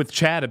with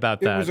Chad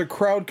about that. It was a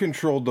crowd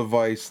control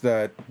device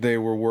that they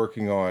were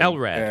working on.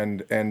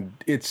 LRAD. And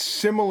it's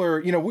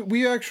similar.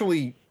 We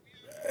actually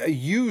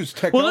use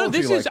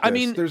technology this.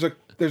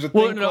 There's a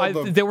thing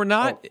called they were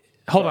not.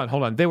 Hold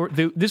on.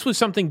 This was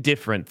something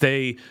different.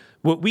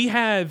 What we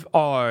have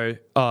are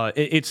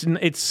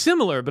it's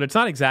similar, but it's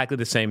not exactly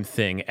the same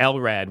thing.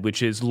 LRAD,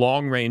 which is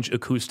long range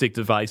acoustic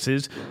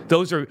devices.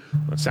 Those are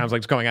it sounds like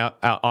it's going on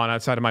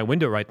outside of my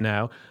window right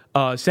now.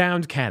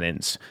 Sound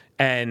cannons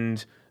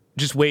and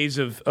just ways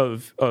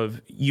of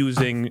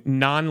using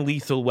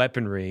non-lethal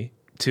weaponry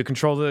to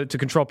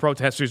control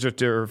protesters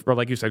or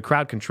like you said,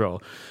 crowd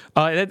control.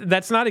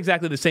 That's not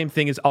exactly the same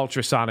thing as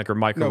ultrasonic or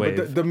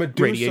microwave the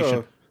Medusa,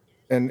 radiation.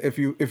 And if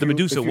you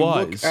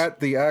look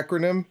at the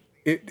acronym,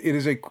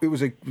 it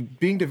was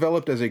being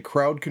developed as a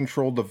crowd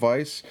control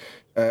device,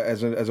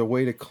 as a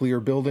way to clear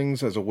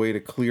buildings, as a way to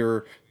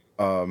clear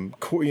areas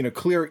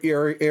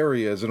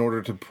in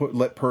order to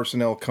let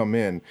personnel come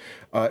in.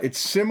 It's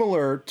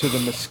similar to the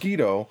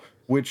Mosquito,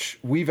 which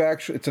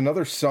it's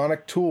another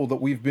sonic tool that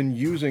we've been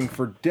using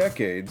for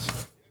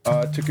decades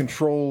to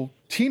control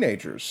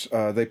teenagers.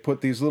 They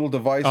put these little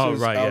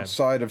devices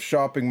outside of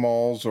shopping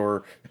malls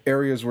or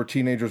areas where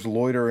teenagers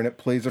loiter, and it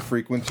plays a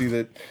frequency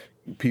that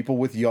people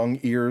with young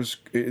ears,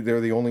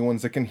 they're the only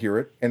ones that can hear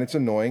it, and it's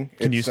annoying.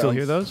 Can you still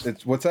hear those?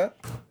 What's that?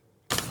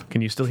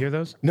 Can you still hear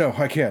those? No,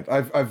 I can't.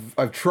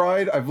 I've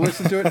tried. I've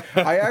listened to it.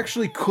 I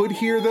actually could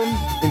hear them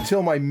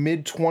until my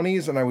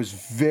mid-20s, and I was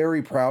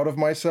very proud of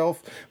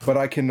myself, but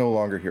I can no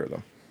longer hear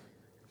them.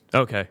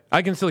 Okay.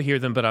 I can still hear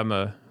them, but I'm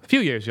a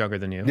few years younger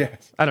than you.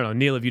 Yes. I don't know.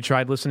 Neil, have you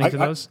tried listening to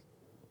those?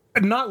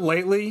 Not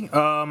lately.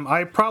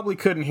 I probably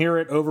couldn't hear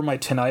it over my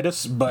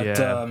tinnitus, but...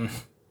 Yeah.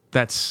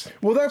 That's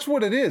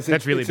what it is.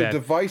 That's really it's bad. A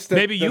device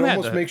that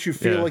almost makes you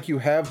feel like you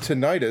have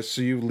tinnitus,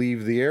 so you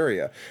leave the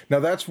area. Now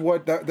that's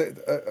what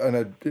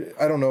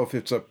I don't know if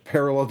it's a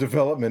parallel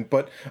development,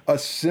 but a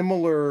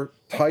similar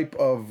type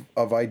of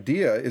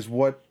idea is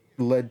what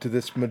led to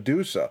this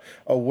Medusa,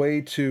 a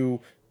way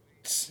to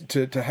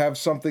have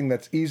something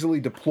that's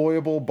easily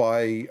deployable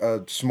by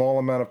a small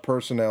amount of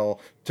personnel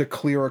to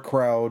clear a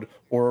crowd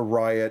or a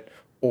riot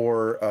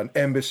or an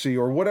embassy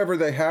or whatever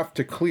they have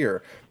to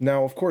clear.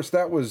 Now, of course,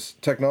 that was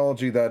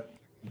technology that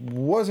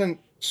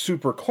wasn't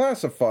super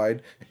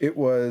classified. It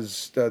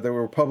was there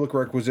were public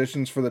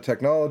requisitions for the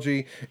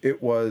technology.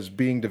 It was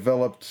being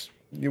developed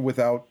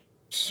without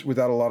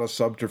a lot of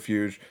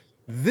subterfuge.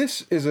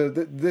 This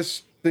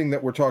thing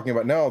that we're talking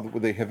about now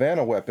with the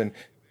Havana weapon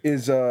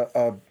is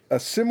a a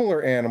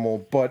similar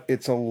animal, but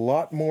it's a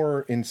lot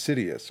more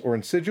insidious or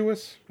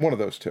insidious. One of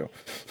those two.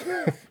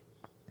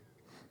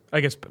 I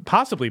guess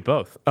possibly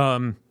both.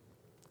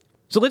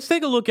 So let's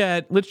take a look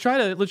at let's try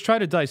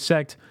to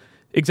dissect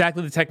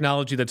exactly the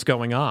technology that's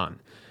going on.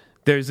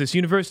 There's this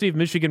University of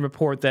Michigan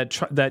report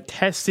that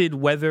tested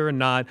whether or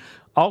not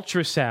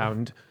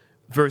ultrasound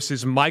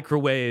versus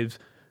microwave.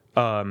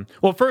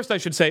 Well, first I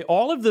should say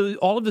all of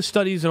the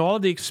studies and all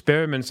of the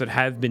experiments that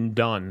have been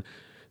done,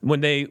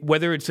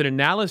 whether it's an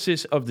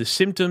analysis of the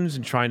symptoms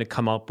and trying to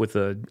come up with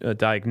a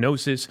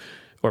diagnosis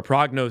or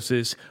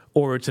prognosis,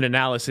 or it's an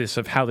analysis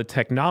of how the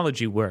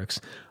technology works,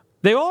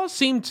 they all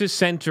seem to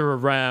center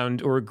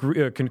around or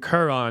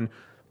concur on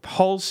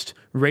pulsed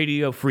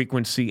radio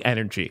frequency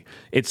energy.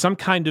 It's some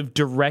kind of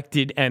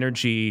directed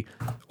energy,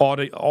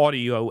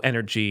 audio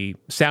energy,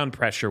 sound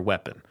pressure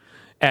weapon,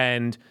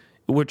 and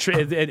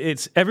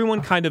it's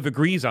everyone kind of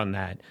agrees on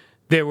that.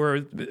 There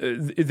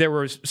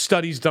were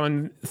studies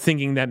done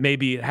thinking that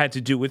maybe it had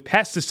to do with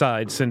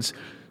pesticides, since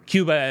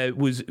Cuba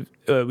was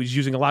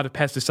using a lot of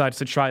pesticides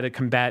to try to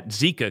combat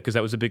Zika, because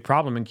that was a big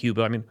problem in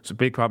Cuba. I mean, it's a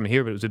big problem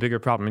here, but it was a bigger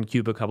problem in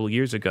Cuba a couple of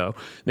years ago.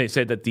 They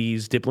said that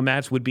these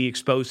diplomats would be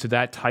exposed to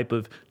that type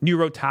of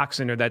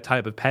neurotoxin or that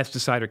type of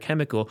pesticide or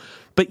chemical.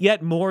 But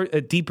yet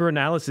a deeper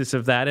analysis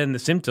of that and the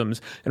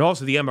symptoms, and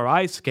also the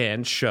MRI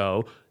scans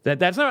show that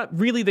that's not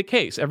really the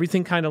case.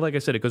 Everything kind of, like I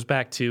said, it goes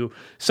back to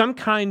some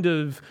kind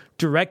of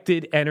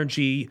directed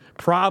energy,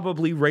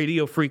 probably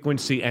radio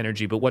frequency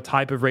energy, but what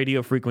type of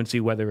radio frequency,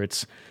 whether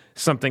it's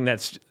something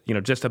that's,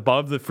 just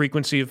above the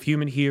frequency of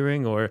human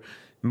hearing or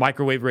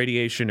microwave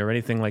radiation or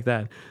anything like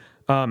that.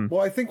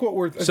 Well, I think what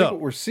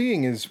we're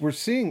seeing is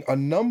a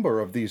number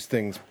of these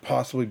things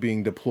possibly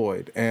being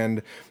deployed.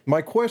 And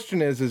my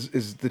question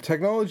is the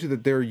technology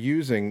that they're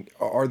using,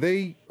 are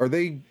they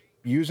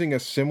using a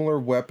similar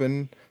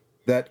weapon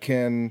that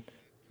can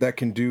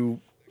do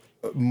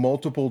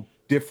multiple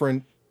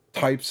different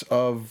types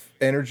of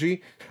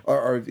energy?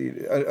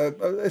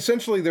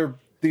 Essentially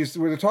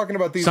we're talking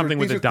about these something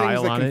these with are a dial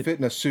things that on can it. fit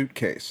in a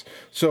suitcase.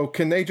 So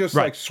can they just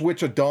Right.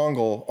 switch a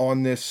dongle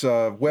on this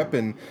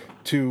weapon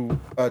to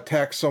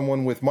attack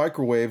someone with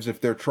microwaves if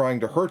they're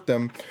trying to hurt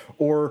them,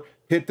 or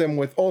hit them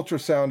with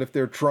ultrasound if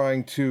they're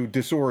trying to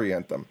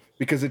disorient them?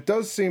 Because it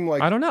does seem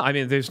like, I don't know. I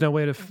mean, there's no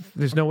way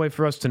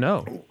for us to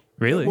know,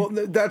 really. well,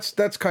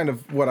 that's kind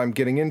of what I'm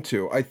getting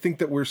into. I think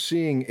that we're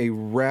seeing a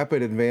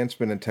rapid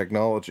advancement in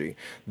technology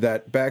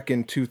that back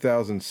in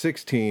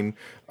 2016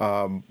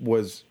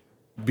 was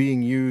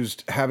being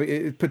used,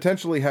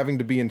 potentially having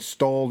to be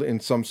installed in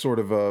some sort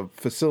of a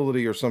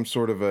facility or some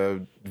sort of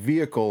a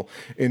vehicle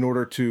in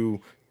order to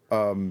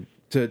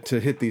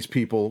hit these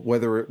people,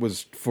 whether it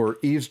was for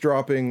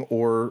eavesdropping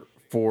or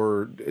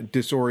for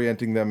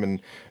disorienting them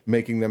and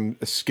making them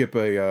skip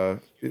a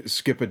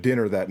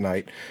dinner that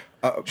night.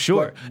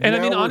 Sure. And I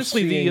mean, now we're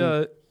honestly,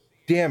 seeing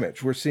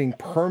damage. We're seeing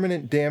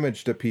permanent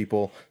damage to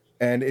people,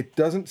 and it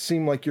doesn't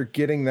seem like you're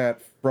getting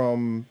that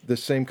from the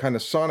same kind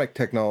of sonic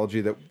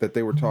technology that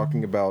they were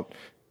talking about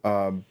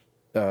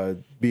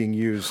being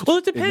used. Well,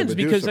 it depends, in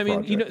the because Medusa I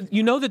mean, project.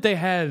 you know that they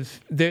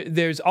have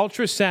there's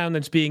ultrasound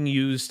that's being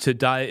used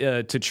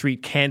to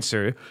treat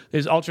cancer.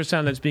 There's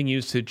ultrasound that's being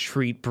used to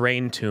treat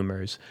brain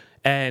tumors,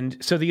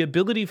 and so the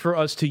ability for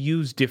us to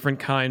use different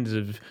kinds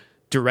of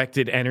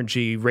directed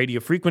energy radio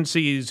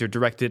frequencies or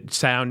directed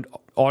sound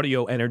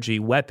audio energy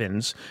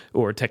weapons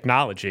or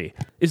technology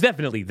is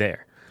definitely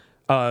there.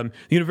 The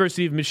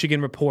University of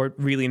Michigan report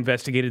really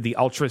investigated the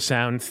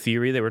ultrasound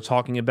theory. They were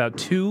talking about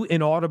two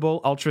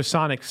inaudible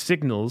ultrasonic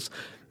signals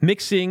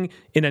mixing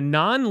in a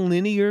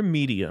nonlinear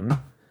medium,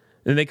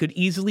 and they could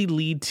easily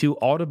lead to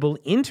audible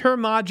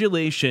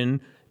intermodulation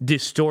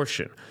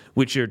distortion,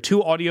 which are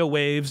two audio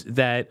waves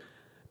that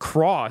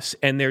cross,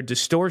 and their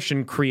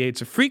distortion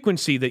creates a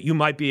frequency that you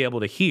might be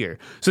able to hear.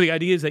 So the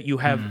idea is that you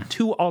have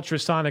two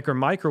ultrasonic or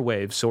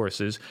microwave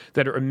sources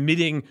that are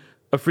emitting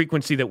a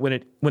frequency that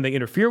when they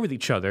interfere with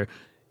each other,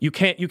 you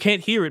can't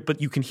hear it,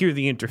 but you can hear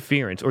the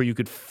interference, or you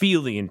could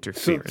feel the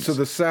interference. So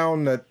the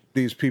sound that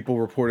these people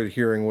reported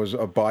hearing was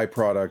a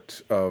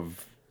byproduct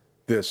of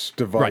this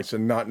device, Right.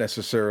 and not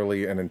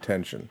necessarily an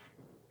intention.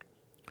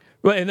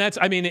 Well, and that's,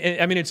 I mean,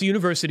 it's a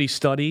university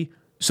study,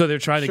 so they're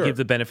trying to Sure. give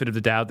the benefit of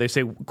the doubt. They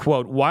say,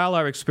 quote, while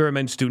our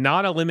experiments do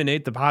not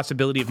eliminate the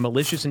possibility of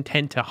malicious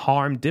intent to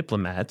harm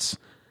diplomats,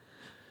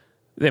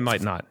 they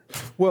might not.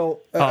 Well,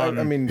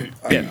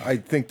 I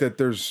think that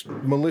there's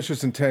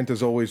malicious intent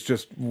is always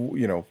just,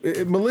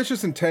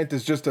 malicious intent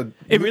is just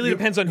It really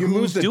depends on you who's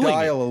move the doing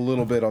dial a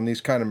little bit on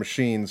these kind of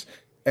machines,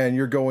 and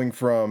you're going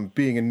from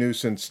being a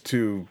nuisance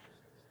to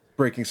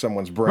breaking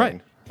someone's brain.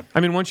 Right. I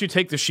mean, once you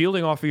take the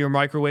shielding off of your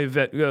microwave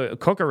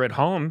cooker at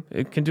home,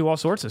 it can do all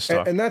sorts of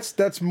stuff. And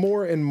that's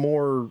more and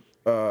more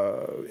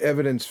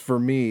evidence for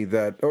me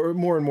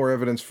more and more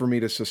evidence for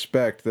me to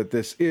suspect that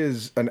this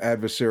is an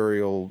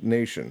adversarial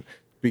nation.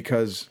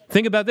 because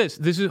think about this.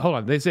 Hold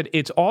on. They said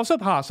it's also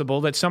possible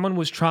that someone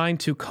was trying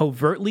to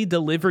covertly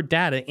deliver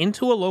data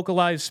into a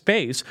localized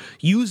space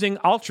using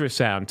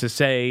ultrasound to,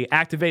 say,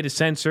 activate a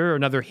sensor or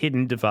another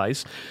hidden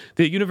device.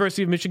 The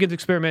University of Michigan's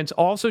experiments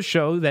also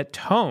show that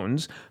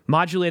tones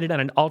modulated at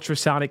an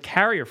ultrasonic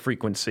carrier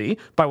frequency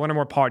by one or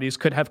more parties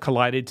could have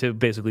collided to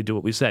basically do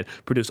what we said,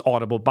 produce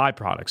audible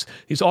byproducts.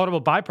 These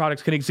audible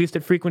byproducts can exist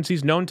at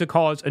frequencies known to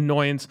cause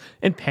annoyance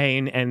and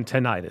pain and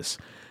tinnitus.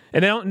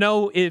 And they don't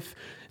know if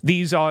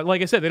these are,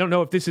 like I said, they don't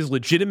know if this is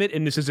legitimate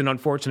and this is an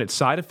unfortunate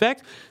side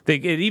effect.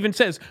 It even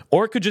says,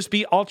 or it could just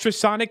be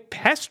ultrasonic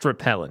pest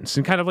repellents,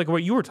 and kind of like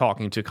what you were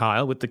talking to,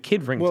 Kyle, with the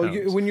kid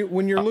ringtones. Well,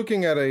 when you're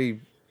looking at a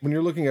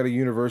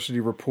university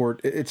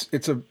report,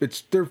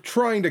 they're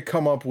trying to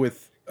come up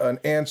with an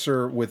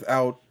answer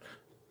without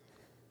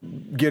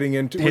turning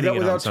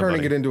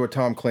it into a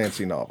Tom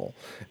Clancy novel.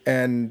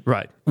 And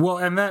right. Well,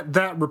 and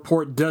that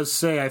report does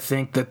say, I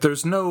think, that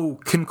there's no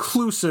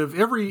conclusive,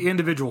 every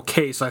individual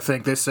case, I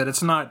think they said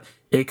it's not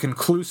a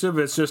conclusive,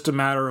 it's just a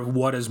matter of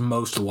what is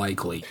most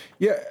likely.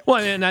 Yeah. Well,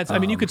 and that's, I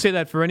mean, you could say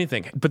that for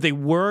anything, but they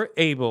were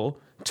able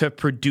to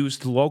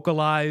produce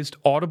localized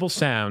audible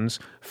sounds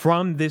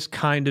from this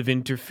kind of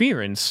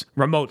interference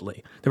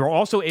remotely. They were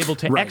also able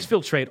to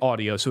exfiltrate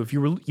audio. So if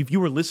you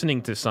were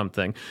listening to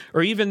something,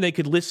 or even they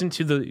could listen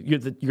to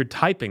your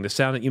typing, the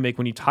sound that you make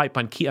when you type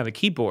on a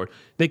keyboard,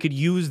 they could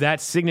use that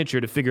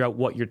signature to figure out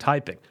what you're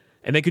typing,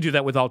 and they could do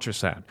that with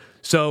ultrasound.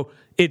 So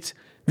it's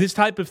this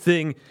type of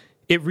thing.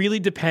 It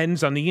really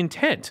depends on the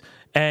intent,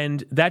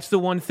 and that's the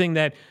one thing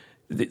that,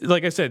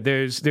 like I said,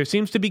 there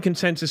seems to be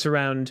consensus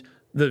around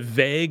the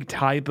vague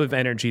type of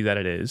energy that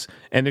it is,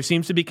 and there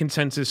seems to be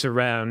consensus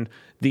around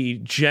the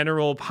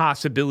general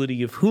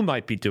possibility of who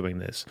might be doing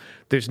this.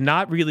 There's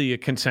not really a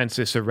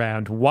consensus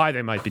around why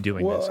they might be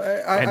doing this,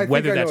 and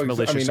whether that's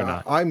malicious or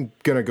not. I'm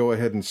going to go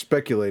ahead and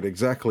speculate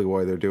exactly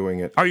why they're doing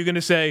it. Are you going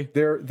to say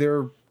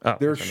they're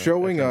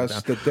showing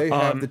us that they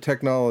have the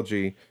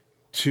technology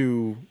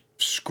to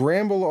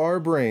scramble our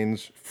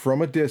brains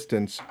from a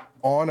distance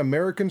on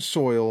American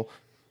soil,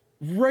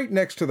 right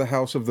next to the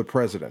house of the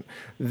president?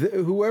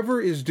 Whoever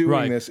is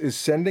doing this is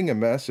sending a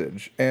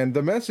message, and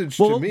the message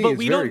to me is very clear. But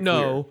we don't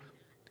know.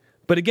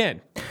 But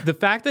again, the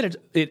fact that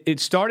it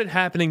started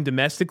happening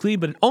domestically,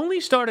 but it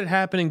only started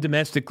happening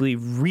domestically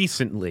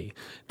recently,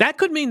 that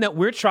could mean that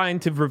we're trying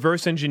to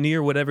reverse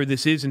engineer whatever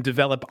this is and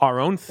develop our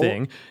own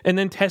thing, and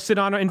then test it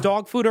in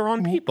dog food our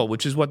own people,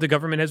 which is what the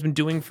government has been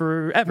doing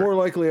forever. More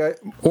likely,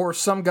 or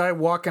some guy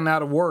walking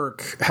out of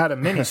work had a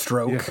mini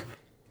stroke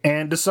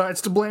and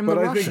decides to blame the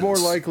Russians. But I think more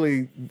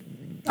likely,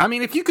 I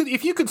mean, if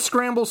you could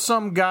scramble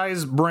some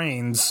guy's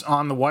brains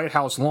on the White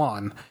House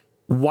lawn,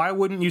 why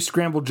wouldn't you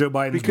scramble Joe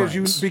Biden's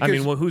brains? I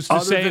mean, well, who's to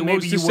say?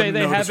 Who's to say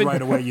they haven't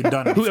right away? You've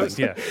done it.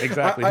 Yeah,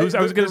 exactly. I was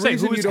going to say,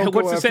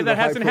 what's to say that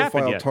hasn't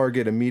happened yet?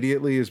 Target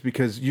immediately is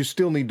because you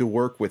still need to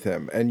work with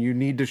him, and you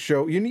need to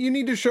show you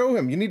need to show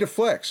him. You need to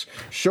flex.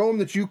 Show him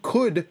that you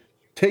could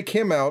take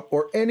him out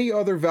or any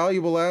other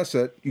valuable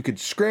asset. You could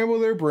scramble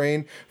their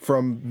brain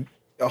from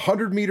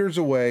 100 meters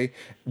away.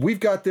 We've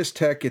got this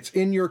tech. It's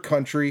in your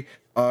country.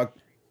 Are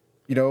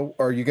you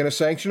going to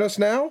sanction us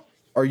now?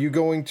 Are you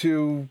going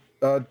to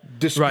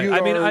dispute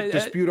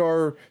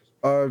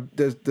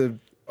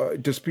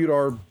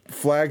our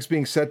flags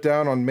being set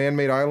down on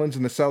man-made islands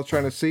in the South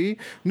China Sea?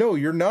 No,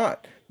 you're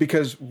not,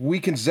 because we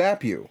can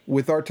zap you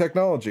with our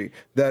technology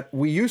that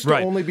we used to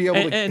only be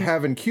able to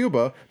have in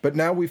Cuba, but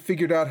now we've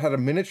figured out how to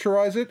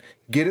miniaturize it,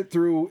 get it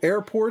through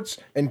airports,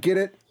 and get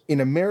it in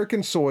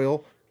American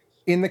soil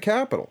in the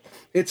capital.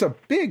 It's a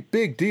big,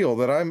 big deal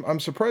that I'm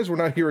surprised we're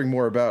not hearing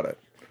more about it.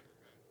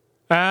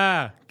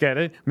 Get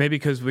it? Maybe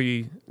because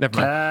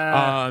never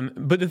mind.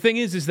 But the thing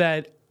is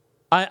that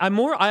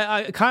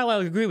Kyle, I'll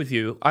agree with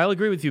you. I'll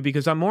agree with you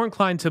because I'm more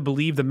inclined to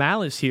believe the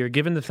malice here,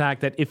 given the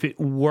fact that if it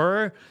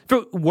were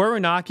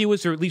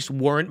innocuous or at least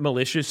weren't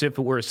malicious, if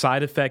it were a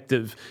side effect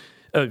of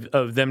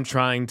them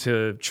trying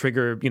to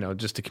trigger,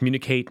 just to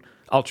communicate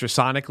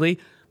ultrasonically.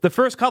 The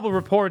first couple of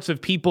reports of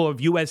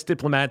U.S.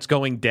 diplomats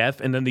going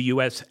deaf and then the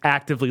U.S.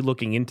 actively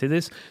looking into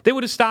this, they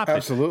would have stopped it.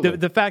 Absolutely.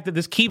 The fact that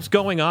this keeps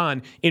going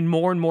on in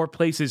more and more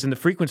places and the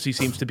frequency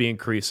seems to be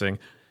increasing,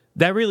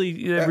 that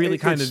really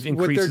kind of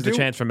increases the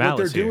chance for malice.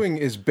 What they're doing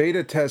is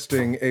beta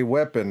testing a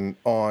weapon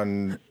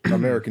on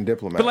American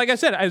diplomats. But like I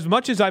said, as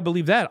much as I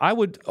believe that, I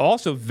would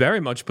also very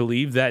much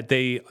believe that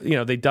they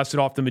dusted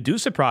off the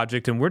Medusa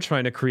project and we're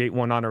trying to create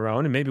one on our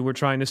own, and maybe we're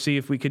trying to see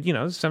if we could,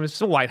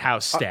 it's a White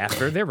House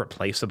staffer. They're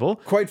replaceable.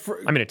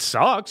 I mean, it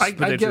sucks. I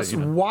guess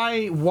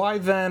why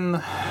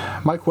then,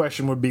 my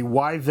question would be,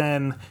 why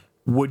then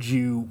would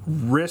you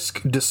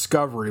risk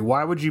discovery?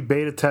 Why would you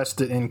beta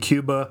test it in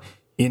Cuba,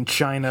 in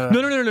China?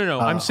 No.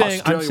 I'm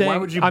saying why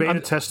would you beta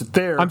test it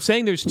there? I'm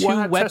saying there's two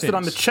weapons. Test it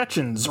on the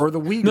Chechens or the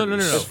Uyghurs. No.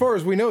 As far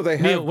as we know, they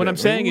have. Neil, what I'm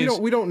saying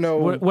we don't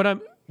know.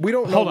 we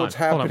don't know Hold on, what's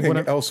hold on.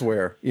 happening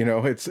elsewhere. You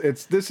know,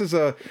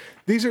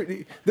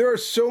 there are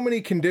so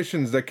many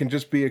conditions that can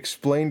just be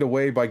explained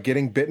away by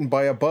getting bitten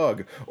by a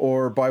bug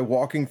or by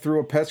walking through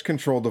a pest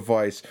control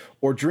device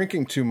or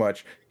drinking too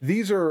much.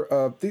 These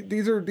are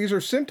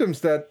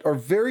symptoms that are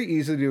very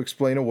easy to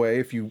explain away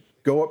if you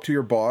go up to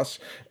your boss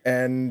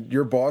and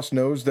your boss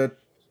knows that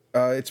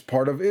it's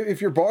part of.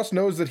 If your boss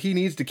knows that he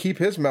needs to keep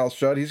his mouth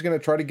shut, he's going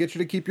to try to get you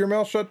to keep your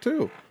mouth shut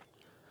too.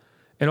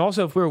 And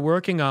also, if we're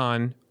working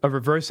on a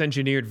reverse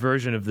engineered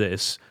version of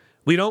this,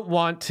 we don't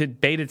want to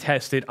beta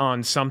test it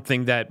on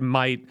something that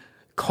might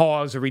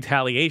cause a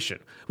retaliation.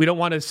 We don't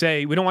want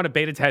to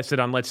beta test it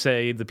on, let's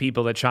say, the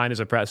people that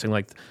China's oppressing.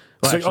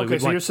 So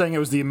you're saying it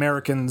was the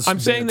Americans? I'm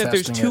saying that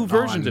there's two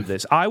versions on... of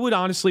this. I would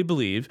honestly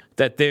believe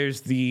that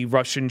there's the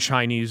Russian,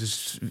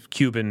 Chinese,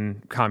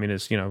 Cuban,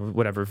 communist,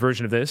 whatever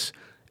version of this,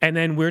 and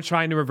then we're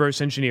trying to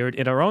reverse engineer it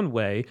in our own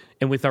way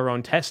and with our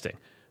own testing.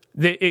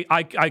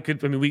 I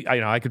could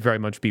very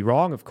much be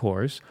wrong, of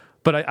course,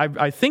 but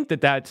I think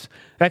that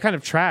kind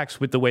of tracks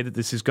with the way that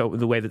this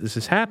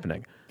is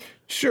happening.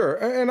 Sure,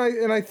 and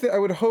I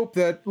would hope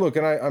that, look,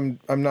 and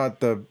I'm not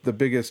the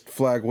biggest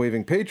flag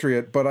waving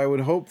patriot, but I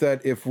would hope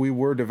that if we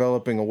were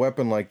developing a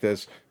weapon like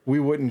this, we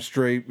wouldn't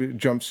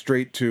jump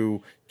straight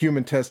to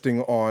human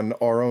testing on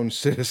our own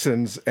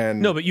citizens.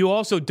 And no, but you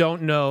also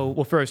don't know.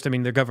 Well, first, I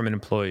mean, they're government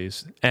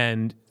employees,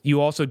 and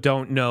you also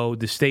don't know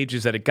the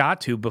stages that it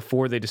got to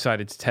before they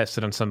decided to test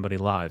it on somebody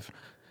live.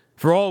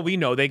 For all we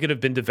know, they could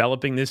have been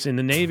developing this in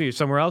the Navy or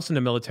somewhere else in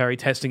the military,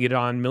 testing it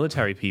on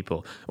military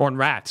people or on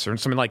rats or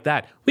something like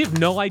that. We have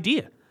no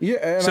idea. Yeah,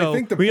 and so I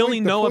think we only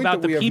know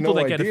about the people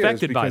that get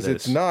affected by this.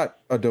 It's not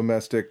a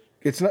domestic.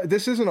 It's not.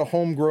 This isn't a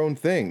homegrown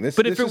thing.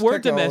 But if it were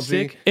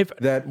domestic,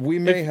 that we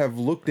may have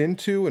looked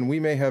into and we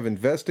may have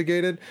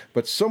investigated,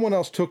 but someone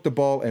else took the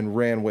ball and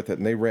ran with it,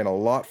 and they ran a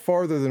lot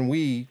farther than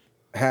we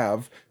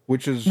have.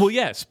 Which is well,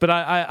 yes, but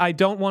I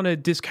don't want to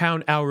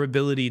discount our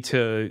ability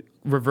to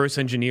reverse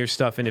engineer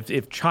stuff. And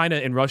if China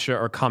and Russia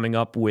are coming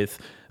up with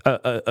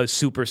a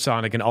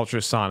supersonic and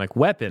ultrasonic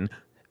weapon,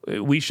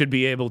 we should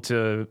be able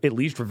to at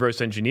least reverse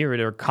engineer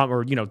it or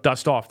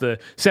dust off the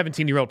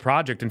 17-year-old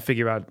project and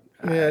figure out.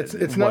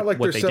 It's not like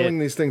they're selling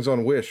these things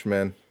on Wish,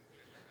 man.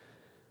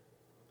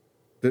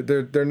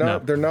 They're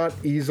not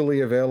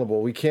easily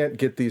available. We can't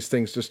get these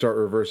things to start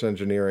reverse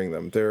engineering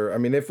them.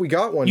 If we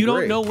got one, you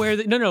don't know where.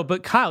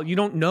 But Kyle, you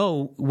don't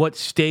know what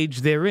stage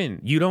they're in.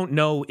 You don't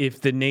know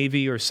if the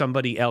Navy or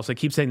somebody else. I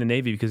keep saying the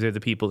Navy because they're the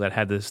people that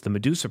had the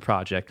Medusa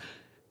project.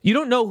 You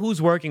don't know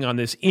who's working on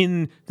this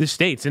in the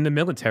States, in the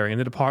military, in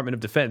the Department of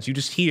Defense. You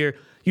just hear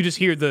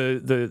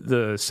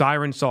the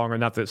siren song, or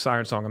not the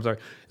siren song, I'm sorry,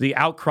 the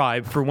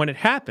outcry for when it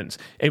happens.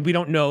 And we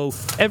don't know.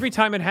 Every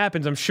time it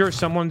happens, I'm sure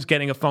someone's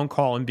getting a phone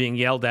call and being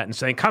yelled at and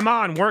saying, come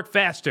on, work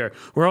faster.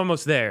 We're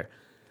almost there.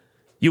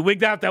 You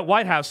wigged out that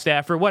White House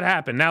staffer. What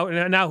happened?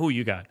 Now who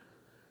you got?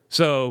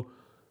 So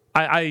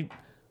I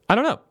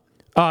don't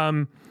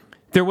know.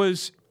 There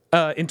was...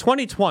 in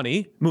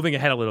 2020, moving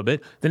ahead a little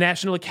bit, the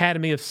National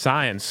Academy of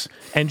Science,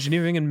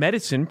 Engineering, and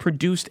Medicine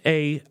produced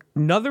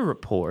another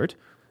report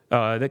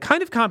that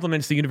kind of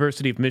complements the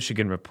University of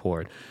Michigan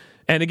report.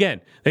 And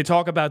again, they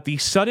talk about the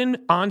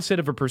sudden onset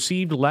of a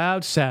perceived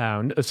loud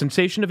sound, a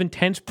sensation of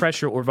intense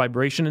pressure or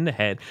vibration in the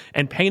head,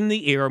 and pain in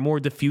the ear or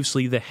more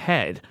diffusely the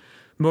head.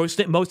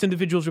 Most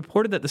individuals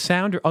reported that the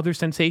sound or other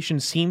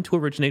sensations seemed to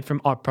originate from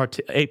a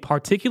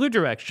particular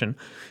direction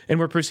and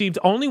were perceived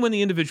only when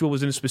the individual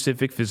was in a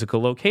specific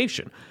physical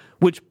location,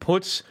 which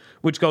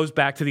goes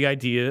back to the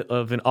idea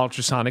of an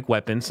ultrasonic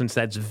weapon, since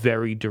that's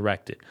very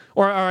directed,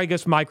 or I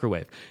guess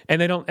microwave.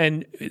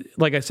 And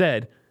like I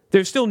said,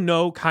 there's still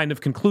no kind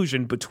of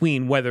conclusion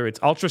between whether it's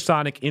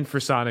ultrasonic,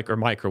 infrasonic, or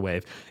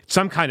microwave. It's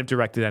some kind of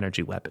directed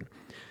energy weapon.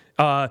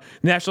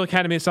 National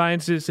Academy of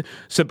Science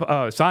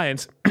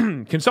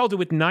consulted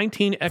with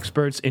 19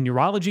 experts in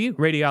neurology,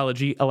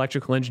 radiology,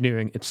 electrical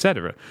engineering,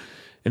 etc.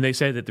 And they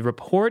say that the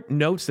report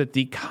notes that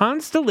the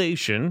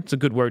constellation, it's a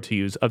good word to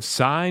use, of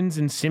signs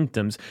and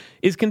symptoms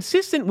is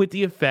consistent with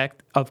the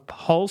effect of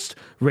pulsed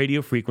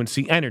radio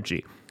frequency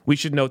energy. We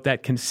should note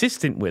that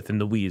consistent with, in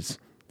the wheeze.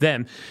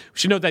 We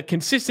should note that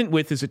consistent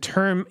with is a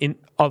term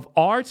of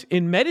art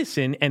in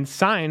medicine and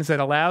science that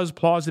allows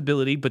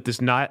plausibility but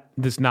does not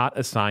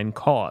assign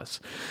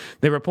cause.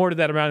 They reported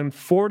that around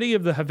 40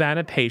 of the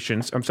Havana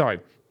patients,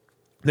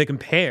 they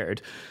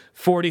compared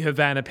 40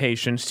 Havana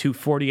patients to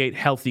 48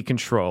 healthy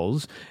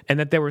controls, and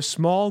that there were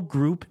small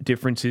group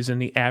differences in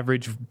the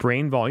average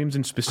brain volumes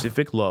in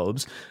specific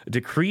lobes, a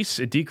decrease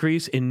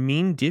in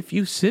mean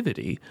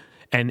diffusivity,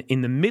 and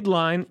in the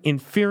midline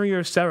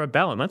inferior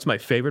cerebellum, that's my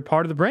favorite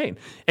part of the brain,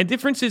 and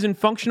differences in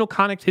functional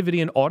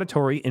connectivity and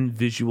auditory and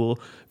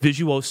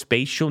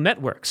visuospatial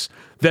networks.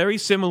 Very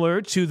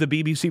similar to the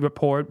BBC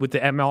report with the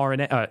fMRI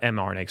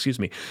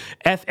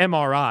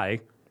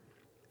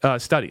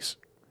studies.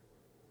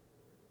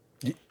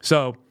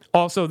 So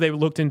Also, they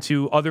looked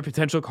into other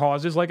potential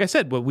causes. Like I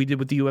said, what we did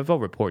with the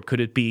UFO report. Could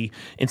it be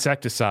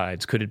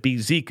insecticides? Could it be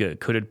Zika?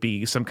 Could it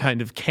be some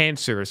kind of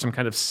cancer or some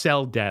kind of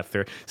cell death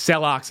or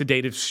cell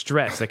oxidative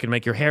stress that can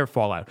make your hair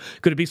fall out?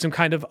 Could it be some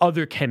kind of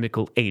other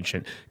chemical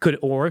agent?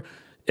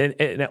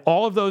 And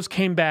all of those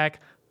came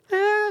back,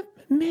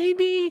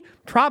 maybe,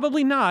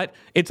 probably not.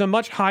 It's a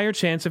much higher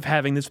chance of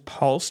having this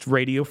pulsed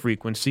radio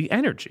frequency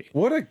energy.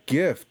 What a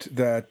gift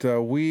that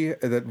we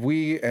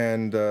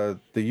and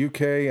the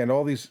UK and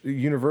all these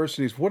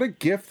universities, what a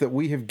gift that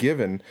we have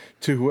given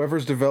to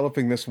whoever's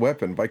developing this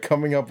weapon by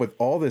coming up with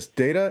all this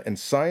data and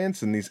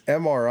science and these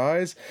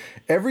MRIs,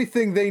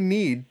 everything they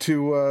need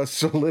to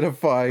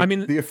solidify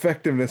the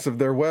effectiveness of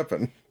their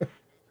weapon.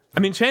 I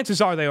mean, chances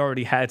are they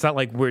already had. It's not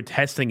like we're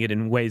testing it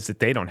in ways that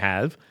they don't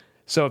have.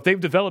 So if they've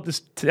developed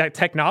this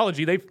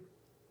technology, they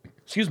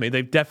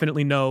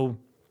definitely know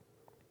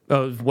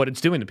of what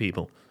it's doing to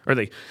people. Or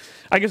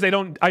I guess they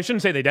don't. I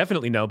shouldn't say they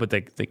definitely know, but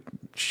they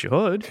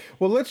should.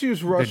 Well, let's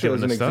use Russia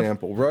as an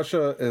example.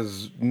 Russia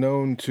is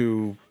known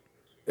to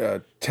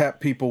tap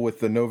people with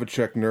the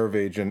Novichok nerve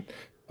agent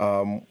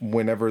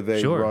whenever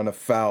they run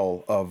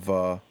afoul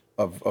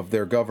of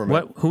their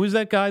government. Who is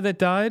that guy that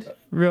died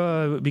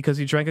because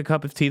he drank a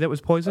cup of tea that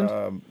was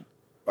poisoned?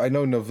 I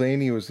know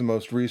Navalny was the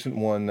most recent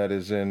one that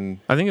is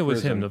in. I think it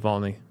was him,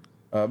 Navalny.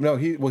 No,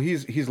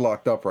 he's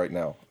locked up right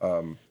now.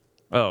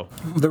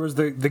 There was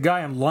the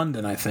guy in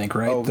London, I think,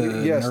 right? Oh,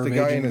 yes, the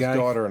guy and his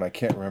daughter, and I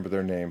can't remember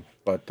their name.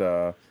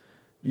 But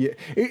yeah,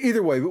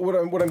 either way,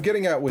 what I'm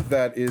getting at with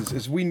that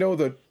is we know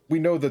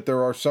that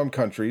there are some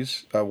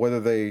countries, whether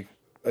they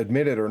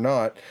admit it or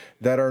not,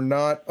 that are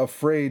not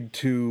afraid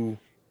to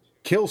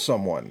kill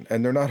someone,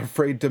 and they're not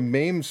afraid to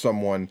maim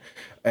someone,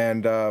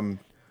 and.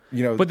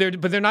 But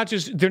they're not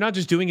just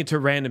doing it to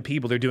random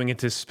people. They're doing it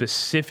to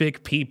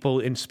specific people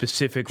in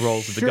specific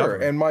roles of the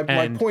government. And my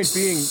point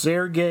being,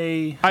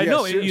 Sergey. I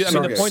know.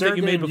 The point that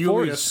you made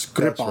before is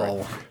Skripal.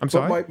 Right. I'm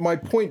sorry. But my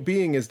point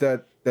being is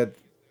that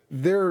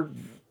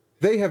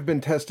they have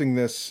been testing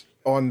this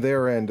on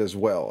their end as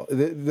well.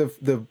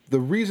 The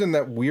reason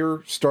that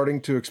we're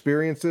starting to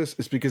experience this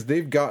is because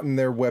they've gotten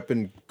their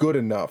weapon good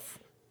enough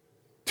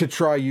to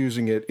try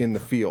using it in the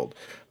field.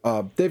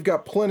 They've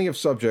got plenty of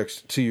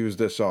subjects to use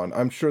this on.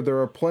 I'm sure there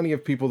are plenty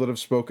of people that have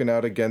spoken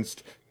out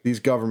against these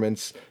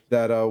governments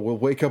that will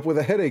wake up with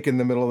a headache in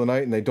the middle of the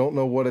night and they don't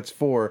know what it's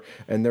for,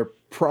 and they're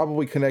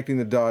probably connecting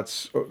the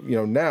dots.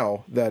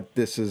 Now that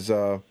this is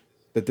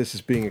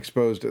being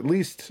exposed, at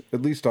least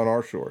on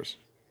our shores.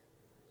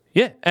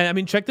 Yeah, and I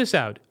mean, check this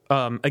out.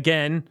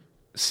 Again,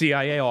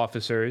 CIA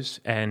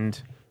officers,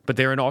 but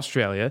they're in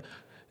Australia.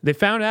 They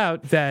found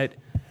out that.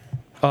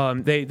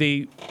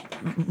 They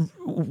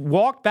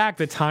walked back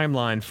the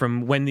timeline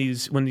from when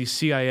these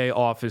CIA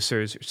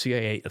officers, or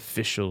CIA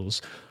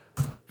officials,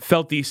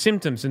 felt these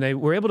symptoms, and they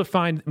were able to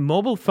find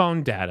mobile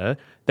phone data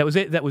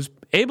that was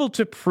able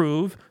to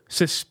prove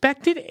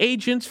suspected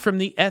agents from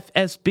the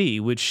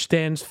FSB, which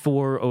stands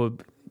for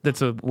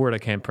that's a word I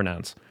can't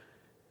pronounce.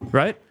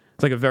 Right?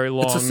 It's like a very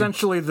long. It's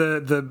essentially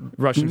the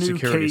Russian new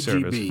security KGB.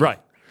 service, right?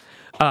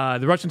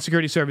 The Russian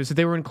security service, that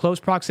they were in close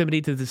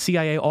proximity to the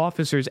CIA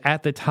officers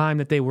at the time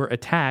that they were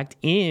attacked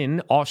in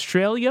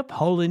Australia,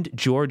 Poland,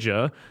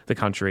 Georgia, the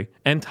country,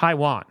 and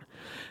Taiwan.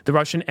 The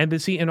Russian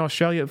embassy in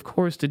Australia, of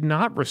course, did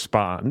not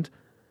respond,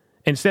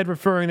 instead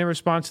referring their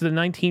response to the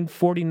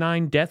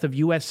 1949 death of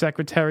U.S.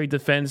 Secretary of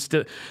Defense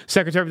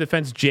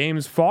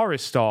James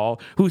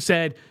Forrestal, who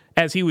said,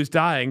 as he was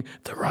dying,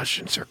 "The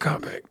Russians are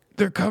coming.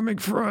 They're coming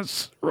for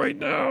us right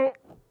now."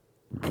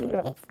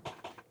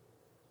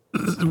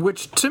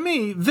 Which, to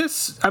me,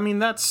 that's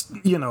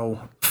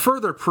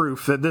further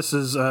proof that this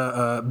is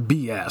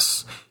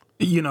BS.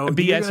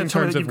 BS in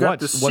terms of what?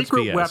 The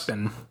secret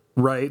weapon,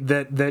 right?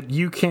 That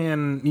you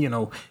can,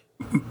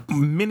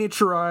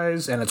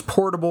 miniaturize, and it's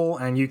portable,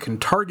 and you can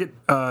target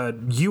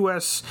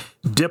U.S.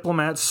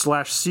 diplomats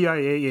 /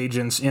 CIA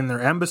agents in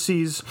their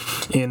embassies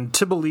in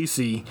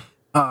Tbilisi.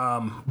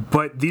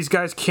 But these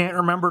guys can't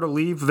remember to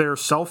leave their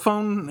cell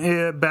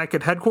phone back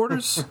at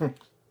headquarters.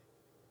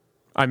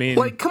 I mean,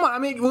 come on. I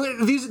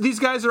mean, these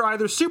guys are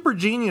either super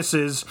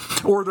geniuses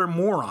or they're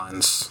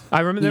morons.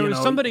 I remember there was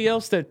somebody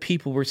else that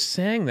people were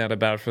saying that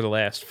about for the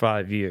last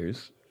 5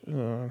 years.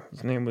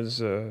 His name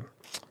was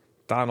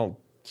Donald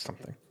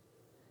something.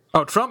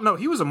 Oh, Trump? No,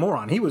 he was a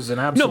moron. He was an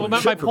absolute. No,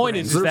 but my point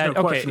is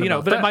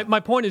that my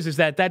point is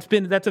that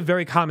that's a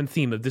very common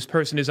theme of this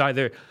person is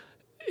either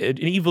an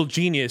evil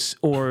genius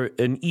or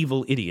an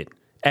evil idiot.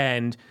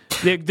 And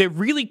that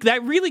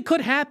really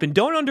could happen.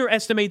 Don't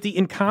underestimate the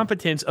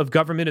incompetence of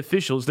government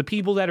officials. The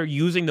people that are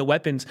using the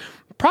weapons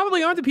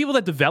probably aren't the people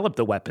that developed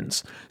the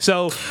weapons.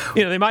 So,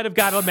 they might have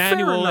got a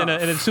manual in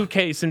a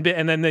suitcase, and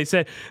then they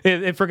said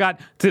they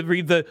forgot to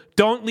read the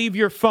 "Don't leave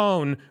your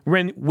phone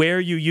where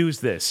you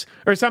use this"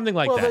 or something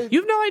like that. You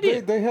have no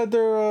idea. They had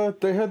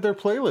their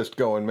playlist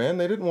going, man.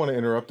 They didn't want to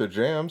interrupt their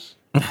jams.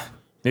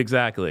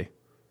 Exactly.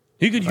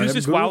 You could use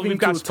this while we've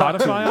got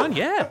Spotify on.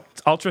 Yeah,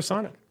 it's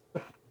ultrasonic.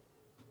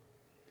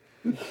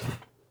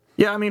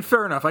 Yeah, I mean,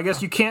 fair enough. I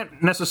guess you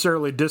can't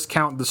necessarily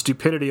discount the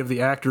stupidity of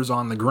the actors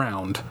on the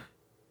ground.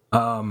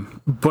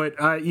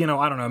 But I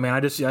don't know,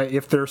 man.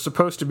 If they're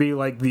supposed to be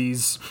like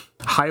these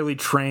highly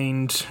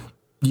trained,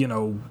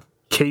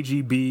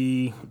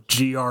 KGB,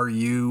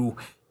 GRU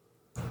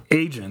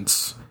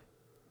agents,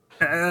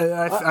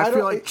 I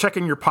feel like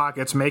checking your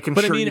pockets, making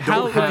sure you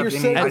don't have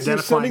any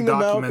identifying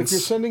documents. If you're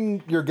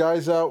sending your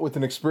guys out with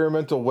an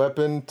experimental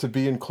weapon to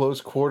be in close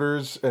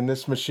quarters and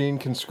this machine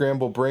can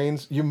scramble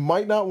brains, you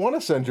might not want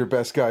to send your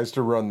best guys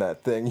to run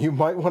that thing. You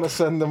might want to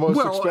send the most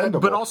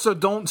expendable. But also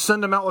don't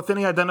send them out with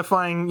any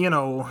identifying,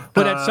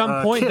 But at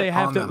some point they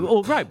have to.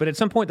 Well, right. But at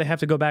some point they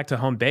have to go back to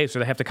home base, or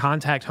they have to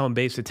contact home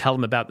base to tell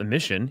them about the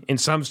mission in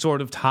some sort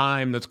of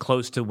time that's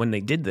close to when they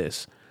did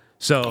this.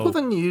 So well,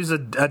 then you use a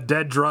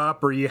dead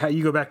drop, or you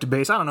go back to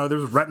base. I don't know.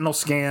 There's retinal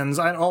scans,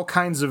 all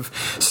kinds of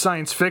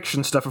science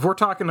fiction stuff. If we're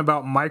talking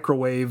about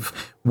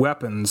microwave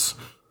weapons,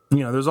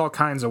 there's all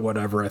kinds of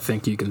whatever I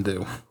think you can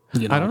do.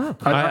 I don't know.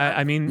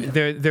 I mean,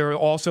 there are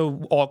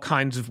also all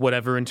kinds of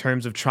whatever in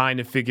terms of trying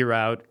to figure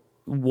out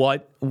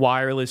what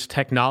wireless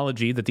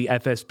technology that the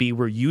FSB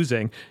were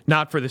using,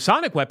 not for the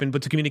sonic weapon,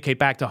 but to communicate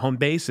back to home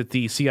base that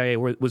the CIA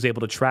was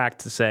able to track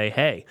to say,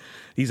 hey,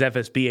 these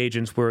FSB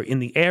agents were in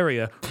the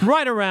area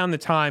right around the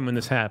time when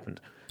this happened.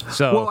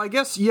 So, well, I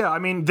guess, yeah, I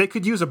mean, they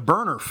could use a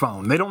burner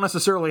phone. They don't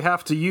necessarily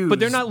have to use, but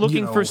they're not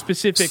looking for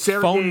specific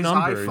Sergey's phone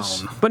numbers.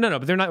 iPhone. But no,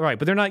 but they're not right.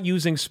 But they're not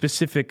using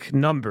specific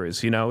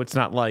numbers. It's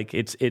not like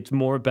it's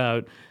more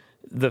about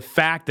the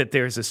fact that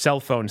there's a cell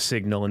phone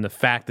signal and the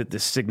fact that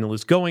this signal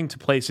is going to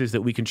places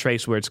that we can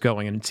trace where it's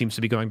going, and it seems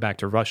to be going back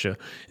to Russia.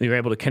 And you're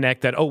able to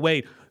connect that. Oh,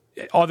 wait,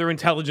 other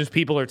intelligence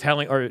people are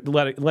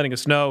letting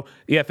us know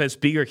the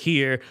FSB are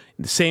here at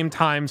the same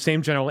time,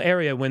 same general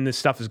area when this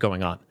stuff is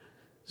going on.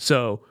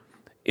 So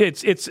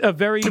it's a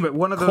very but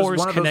one of those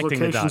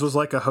locations was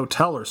like a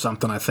hotel or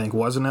something, I think,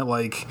 wasn't it?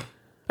 Like,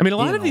 I mean, a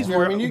lot of these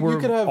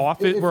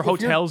were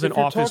hotels and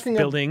office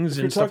buildings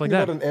and stuff like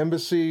that. If you're talking about an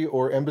embassy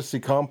or embassy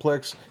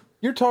complex,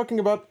 you're talking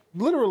about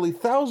literally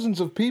thousands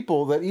of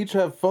people that each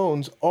have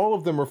phones. All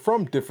of them are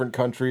from different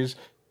countries.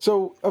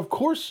 So, of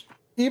course,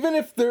 even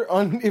if they're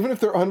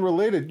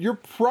unrelated, you're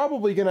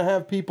probably going to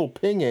have people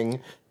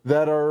pinging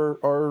that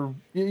are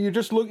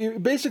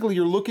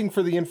you're looking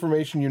for the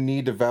information you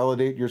need to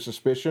validate your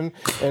suspicion.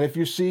 And if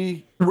you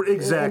see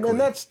exactly,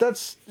 and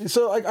that's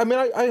so.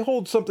 I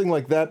hold something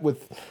like that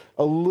with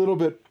a little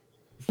bit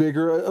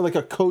bigger, like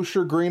a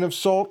kosher grain of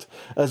salt,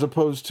 as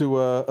opposed to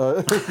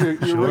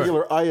your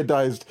regular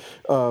iodized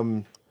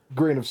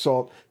grain of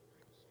salt,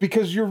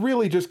 because you're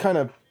really just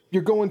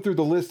you're going through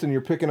the list and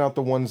you're picking out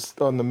the ones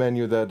on the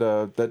menu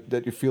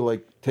that you feel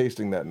like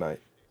tasting that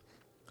night.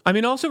 I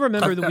mean, also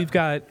remember that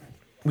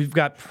we've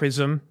got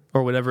PRISM,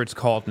 or whatever it's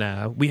called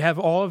now. We have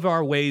all of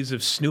our ways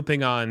of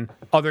snooping on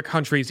other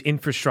countries'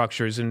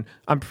 infrastructures, and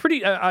I'm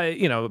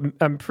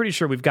pretty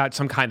sure we've got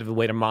some kind of a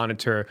way to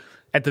monitor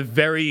at the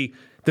very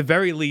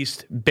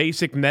least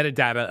basic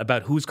metadata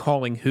about who's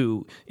calling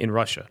who in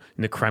Russia,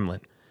 in the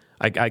Kremlin.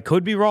 I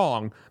could be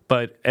wrong,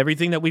 but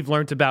everything that we've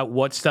learned about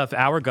what stuff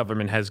our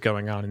government has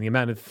going on and the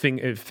amount of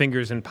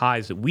fingers and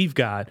pies that we've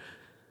got,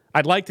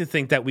 I'd like to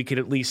think that we could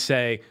at least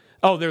say,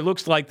 oh, there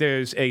looks like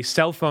there's a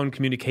cell phone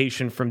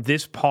communication from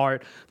this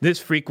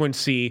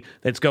frequency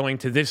that's going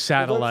to this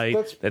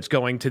satellite, that's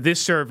going to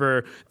this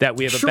server that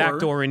we have a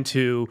backdoor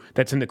into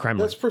that's in the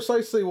Kremlin. That's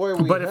precisely why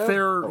we But if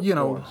they're,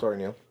 sorry,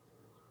 Neil.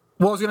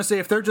 Well, I was going to say,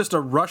 if they're just a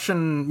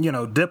Russian,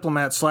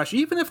 diplomat /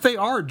 even if they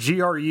are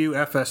GRU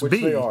FSB, which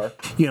they are,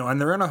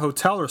 and they're in a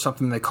hotel or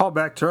something, they call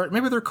back to her.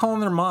 Maybe they're calling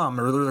their mom,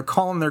 or they're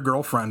calling their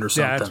girlfriend or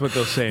something. Yeah, that's what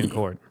they'll say in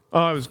court. Oh,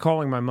 I was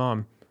calling my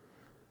mom.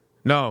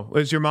 No,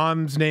 was your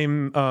mom's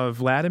name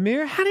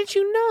Vladimir? How did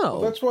you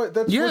know? That's what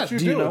you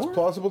do. It's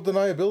plausible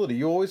deniability.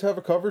 You always have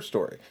a cover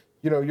story.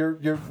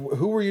 You're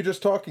who were you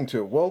just talking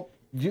to? Well,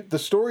 the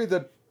story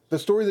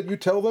that you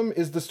tell them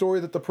is the story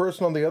that the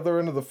person on the other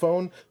end of the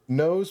phone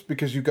knows,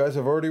 because you guys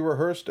have already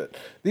rehearsed it.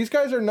 These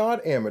guys are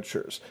not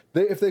amateurs.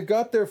 If they've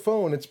got their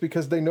phone, it's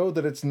because they know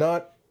that it's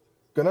not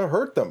going to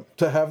hurt them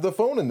to have the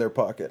phone in their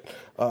pocket.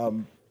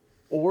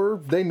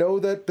 Or they know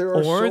that there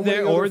are so many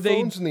other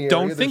phones in the area.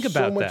 Don't think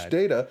about so much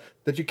data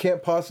that you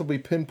can't possibly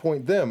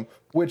pinpoint them,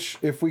 which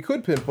if we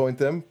could pinpoint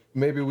them,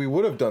 maybe we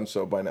would have done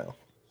so by now.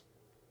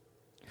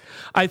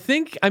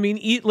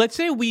 Let's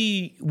say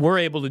we were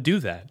able to do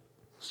that.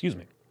 Excuse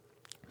me.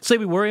 Say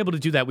we were able to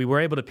do that. We were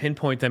able to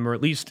pinpoint them, or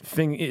at least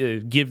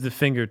give the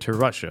finger to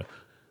Russia.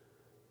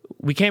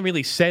 We can't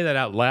really say that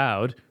out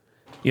loud,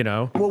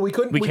 Well, we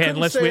couldn't. We can't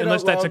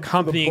unless that's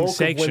accompanying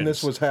sanctions. When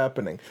this was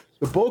happening,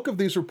 the bulk of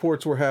these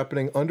reports were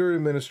happening under an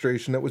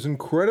administration that was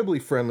incredibly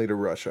friendly to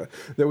Russia,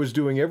 that was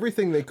doing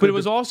everything they could. But it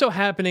was also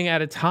happening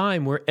at a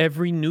time where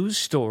every news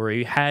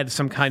story had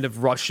some kind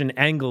of Russian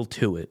angle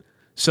to it.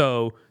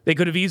 So they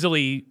could have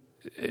easily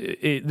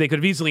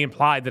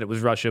implied that it was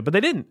Russia, but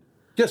they didn't.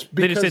 Yes,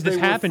 They just because said this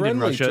they were happened in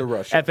friendly Russia. to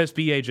Russia.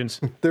 FSB agents.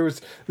 There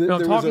was No,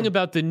 I'm talking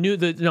about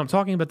I'm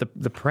talking about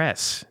the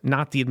press,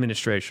 not the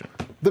administration.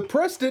 the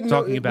press didn't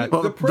talking know, about- the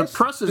Well, press, the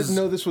press is- didn't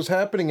know this was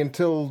happening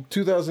until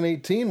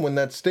 2018 when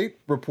that state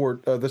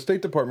report, the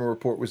State Department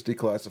report, was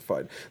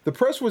declassified. The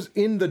press was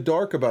in the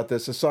dark about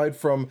this, aside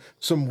from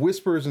some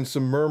whispers and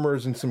some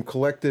murmurs and some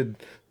collected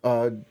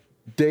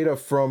data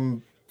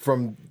from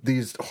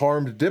these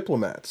harmed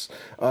diplomats.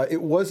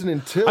 It wasn't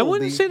until I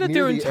wouldn't say that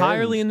they're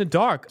entirely in the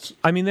dark.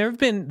 I mean, there have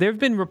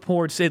been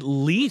reports at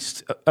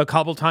least a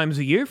couple times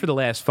a year for the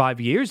last 5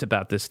 years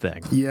about this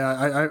thing.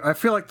 Yeah, I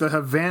feel like the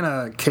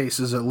Havana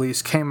cases at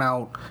least came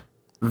out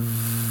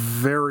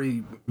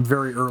very,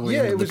 very early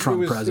into the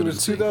Trump presidency. It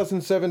was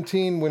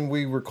 2017 when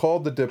we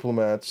recalled the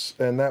diplomats,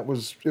 and it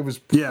was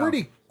Yeah.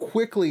 pretty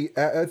quickly.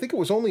 I think it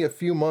was only a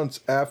few months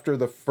after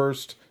the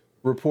first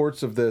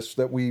reports of this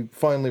that we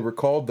finally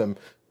recalled them,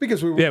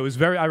 because we were. Yeah, it was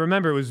very. I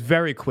remember it was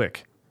very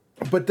quick.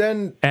 But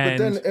then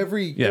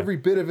every yeah.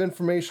 bit of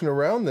information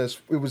around this,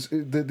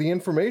 the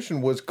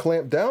information was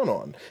clamped down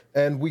on,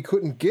 and we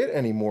couldn't get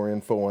any more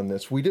info on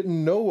this. We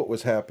didn't know what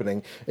was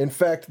happening. In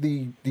fact,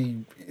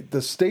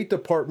 the State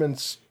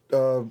Department's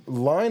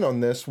line on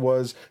this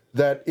was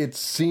that it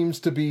seems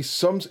to be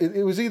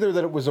it was either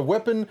that it was a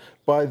weapon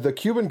by the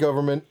Cuban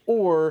government,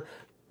 or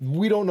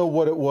we don't know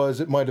what it was.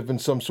 It might have been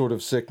some sort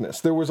of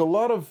sickness. There was a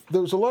lot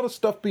of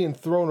stuff being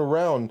thrown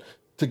around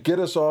to get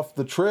us off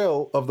the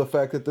trail of the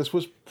fact that this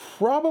was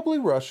probably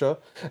Russia,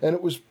 and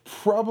it was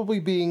probably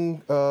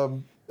being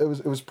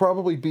it was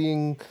probably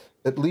being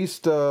at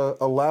least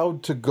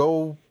allowed to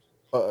go.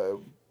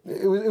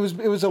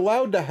 It was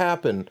allowed to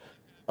happen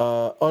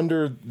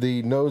under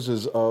the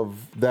noses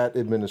of that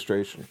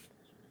administration.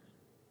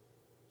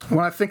 Well,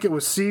 I think it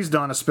was seized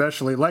on,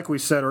 especially, like we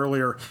said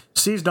earlier,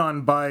 seized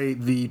on by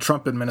the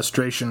Trump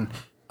administration,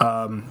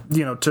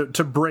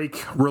 to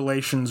break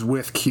relations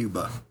with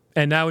Cuba.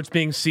 And now it's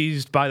being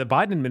seized by the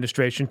Biden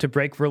administration to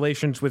break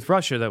relations with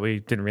Russia that we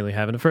didn't really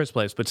have in the first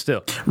place, but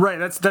still. Right,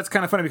 that's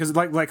kind of funny because,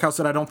 like Hal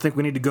said, I don't think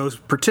we need to go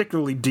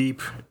particularly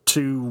deep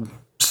to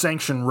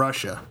sanction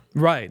Russia.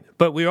 Right,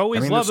 but we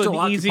always love they're an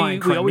still easy. occupying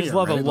We always Crimea,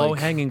 love a right?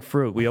 low-hanging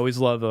fruit. We always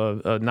love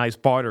a nice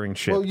bartering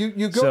chip. Well,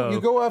 you So-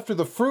 go after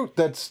the fruit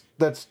that's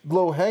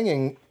low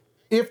hanging,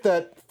 if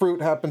that fruit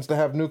happens to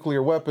have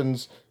nuclear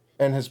weapons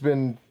and has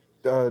been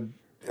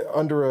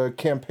under a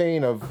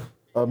campaign of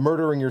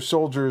murdering your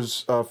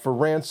soldiers for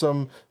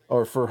ransom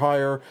or for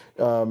hire.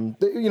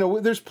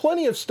 There's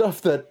plenty of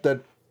stuff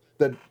that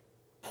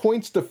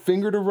points the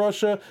finger to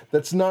Russia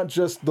that's not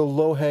just the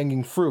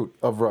low-hanging fruit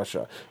of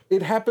Russia.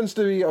 It happens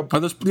to be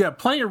There's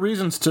plenty of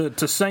reasons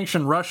to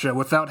sanction Russia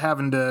without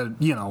having to,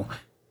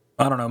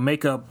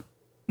 make up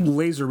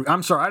laser.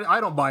 I'm sorry,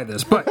 I don't buy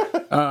this, but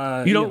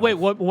you don't wait.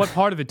 What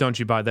part of it don't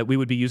you buy? That we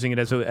would be using it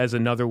as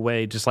another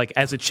way, just like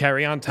as a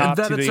cherry on top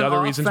that to it's the an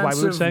other reasons why we would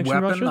offensive sanction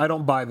weapon. Russia? I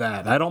don't buy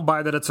that. I don't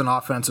buy that it's an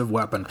offensive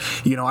weapon.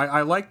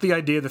 I like the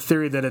idea, the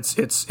theory that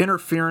it's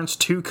interference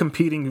to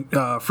competing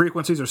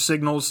frequencies or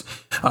signals.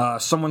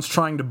 Someone's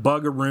trying to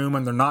bug a room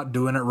and they're not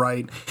doing it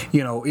right.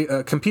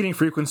 Competing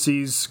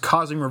frequencies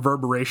causing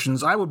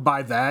reverberations. I would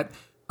buy that.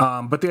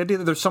 But the idea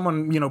that there's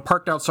someone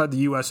parked outside the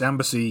U.S.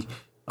 embassy.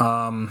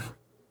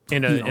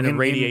 In a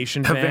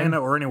radiation in van?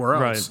 Havana or anywhere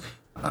else,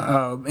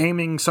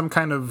 aiming some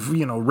kind of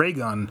ray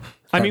gun.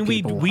 I at mean,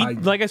 people.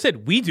 like I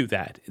said, we do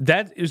that.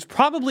 That is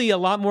probably a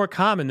lot more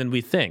common than we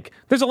think.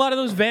 There's a lot of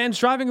those vans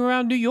driving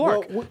around New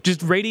York,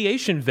 just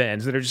radiation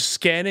vans that are just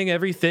scanning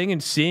everything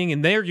and seeing,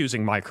 and they're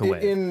using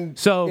microwave. in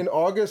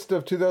August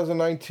of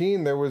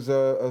 2019, there was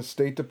a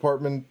State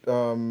Department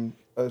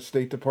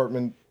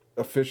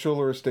official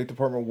or a State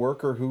Department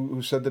worker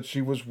who said that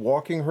she was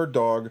walking her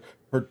dog.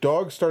 Her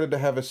dog started to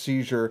have a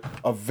seizure.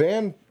 A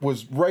van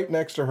was right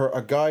next to her.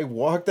 A guy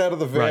walked out of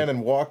the van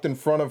and walked in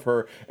front of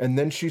her, and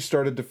then she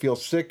started to feel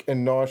sick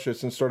and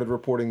nauseous and started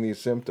reporting these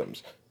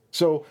symptoms.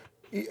 So,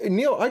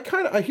 Neil,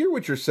 I hear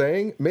what you're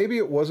saying. Maybe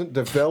it wasn't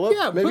developed.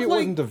 Yeah, maybe it but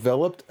wasn't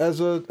developed as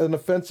an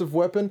offensive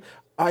weapon.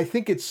 I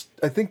think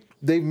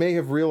they may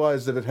have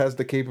realized that it has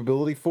the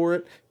capability for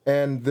it,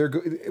 and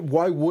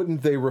why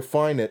wouldn't they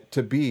refine it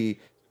to be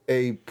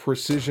a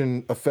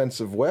precision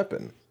offensive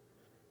weapon?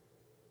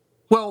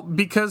 Well,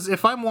 because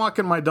if I'm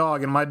walking my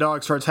dog and my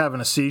dog starts having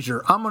a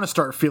seizure, I'm going to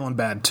start feeling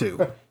bad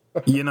too.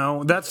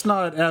 That's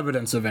not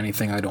evidence of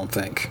anything, I don't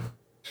think.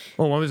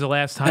 Well, when was the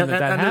last time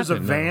that happened? And there's a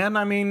van.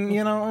 I mean,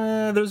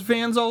 there's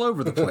vans all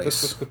over the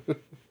place.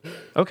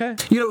 Okay.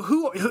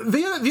 Who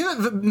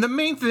the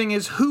main thing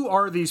is, who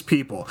are these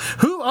people?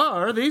 Who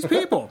are these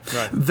people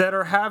that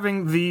are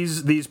having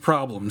these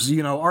problems?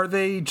 Are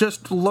they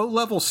just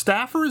low-level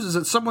staffers? Is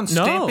it someone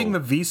stamping the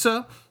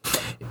visa?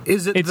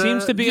 Is it? It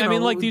seems to be. I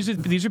mean, like these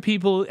are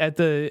people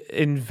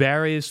in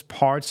various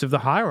parts of the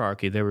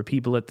hierarchy. There were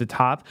people at the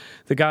top.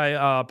 The guy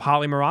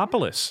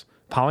Polymeropoulos.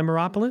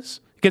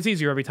 It gets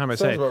easier every time I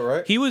say it. About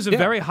right. He was a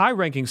very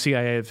high-ranking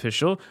CIA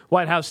official.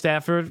 White House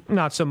staffer,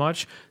 not so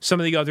much. Some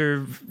of the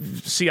other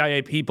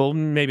CIA people,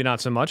 maybe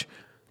not so much.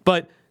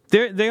 But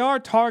They are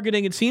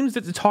targeting. It seems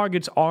that the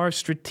targets are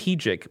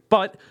strategic,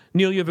 but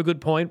Neil, you have a good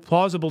point.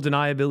 Plausible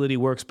deniability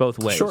works both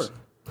ways. Sure.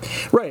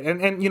 Right,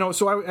 and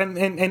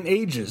and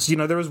ages.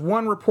 There was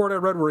one report I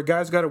read where a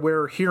guy's got to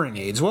wear hearing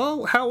aids.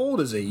 Well, how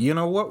old is he?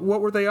 What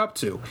were they up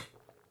to?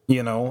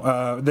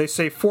 They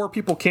say 4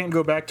 people can't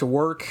go back to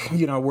work.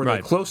 Were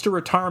they close to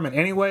retirement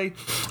anyway?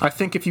 I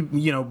think if you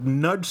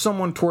nudge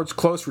someone towards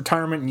close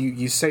retirement and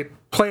you say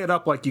play it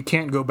up like you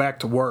can't go back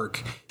to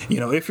work,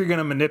 if you're going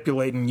to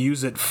manipulate and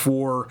use it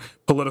for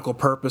political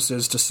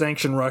purposes to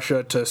sanction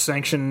Russia, to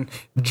sanction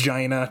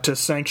China, to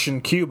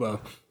sanction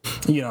Cuba,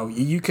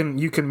 you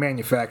can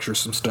manufacture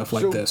some stuff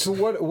like this.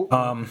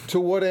 To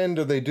what end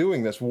are they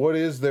doing this? What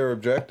is their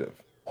objective?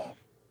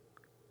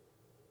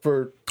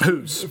 For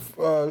whose?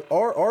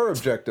 Our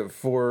objective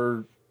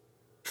for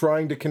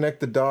trying to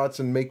connect the dots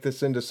and make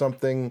this into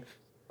something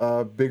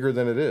bigger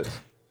than it is.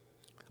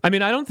 I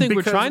mean, I don't think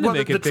we're trying to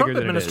make it bigger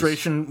than it is. The Trump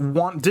administration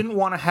didn't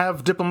want to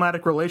have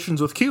diplomatic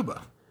relations with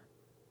Cuba.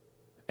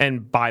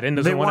 And Biden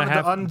doesn't want to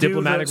have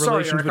diplomatic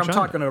relations with China. I'm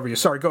talking over you.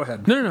 Sorry, go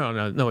ahead.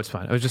 No, it's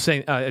fine. I was just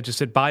saying, I just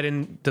said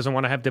Biden doesn't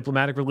want to have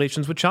diplomatic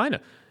relations with China.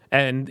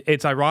 And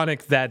it's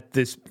ironic that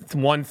this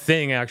one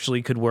thing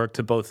actually could work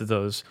to both of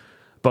those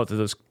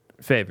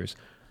favors.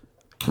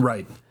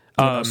 Right.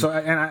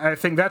 I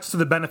think that's to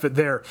the benefit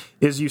there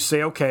is you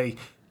say, okay,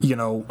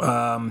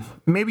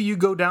 maybe you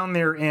go down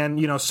there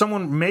and,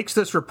 someone makes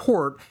this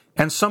report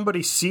and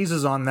somebody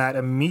seizes on that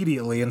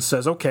immediately and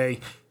says, okay,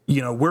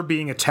 we're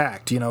being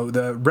attacked.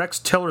 The Rex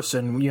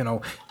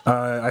Tillerson,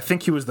 I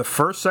think he was the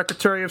first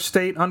Secretary of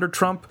State under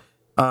Trump.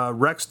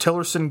 Rex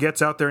Tillerson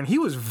gets out there, and he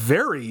was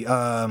very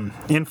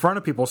in front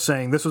of people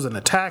saying this was an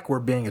attack. We're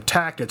being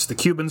attacked. It's the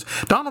Cubans.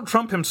 Donald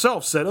Trump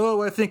himself said,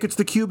 "Oh, I think it's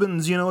the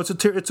Cubans.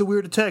 It's a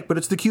weird attack, but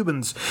it's the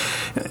Cubans."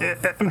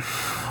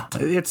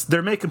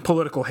 They're making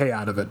political hay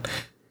out of it.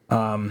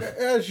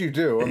 As you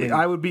do.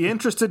 I would be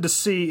interested to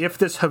see if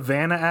this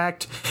Havana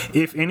Act,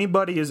 if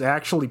anybody is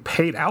actually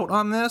paid out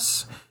on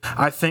this.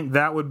 I think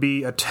that would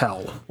be a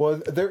tell.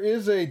 Well, there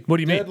is a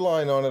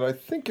deadline on it. I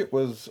think it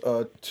was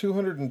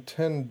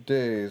 210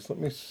 days. Let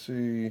me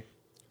see.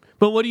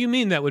 But what do you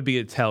mean that would be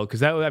a tell?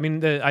 Because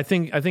I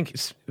think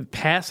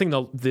passing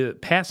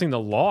the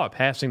law,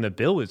 passing the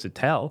bill is a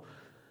tell.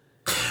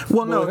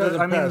 Well,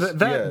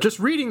 no, just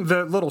reading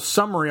the little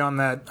summary on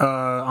that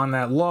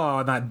law,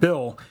 on that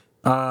bill.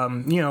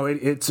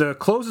 It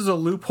closes a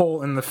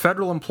loophole in the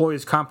Federal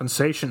Employees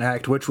Compensation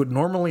Act, which would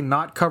normally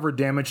not cover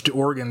damage to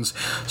organs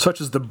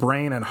such as the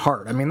brain and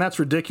heart. I mean, that's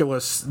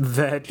ridiculous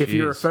that if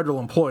you're a federal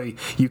employee,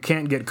 you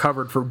can't get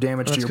covered for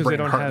damage to your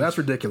brain and heart. That's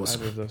ridiculous.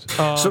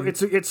 So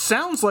it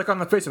sounds like on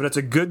the face of it, it's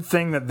a good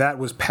thing that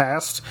was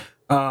passed.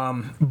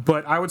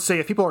 But I would say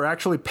if people are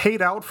actually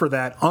paid out for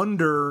that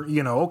under,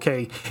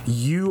 okay,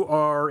 you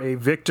are a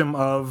victim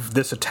of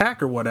this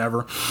attack or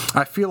whatever,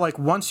 I feel like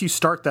once you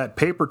start that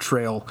paper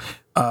trail,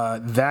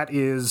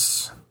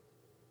 that's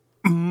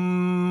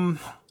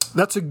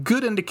a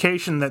good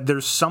indication that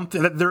there's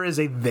something, that there is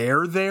a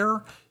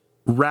there,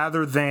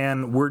 rather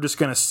than we're just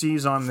going to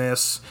seize on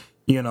this.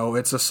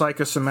 It's a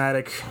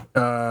psychosomatic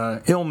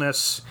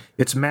illness.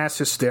 It's mass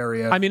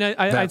hysteria. I mean,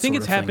 I think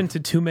it's happened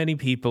to too many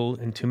people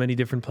in too many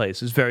different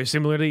places. Very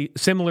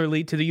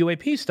similarly to the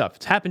UAP stuff.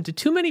 It's happened to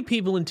too many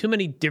people in too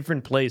many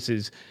different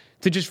places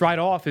to just write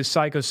off as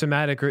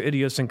psychosomatic or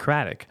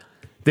idiosyncratic.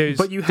 There's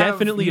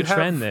definitely a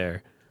trend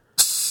there.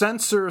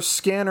 Sensor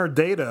scanner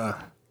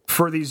data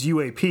for these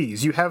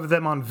UAPs. You have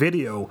them on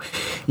video.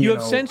 You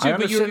have sensors,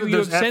 but you have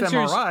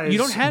sensors. You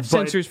don't have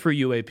sensors for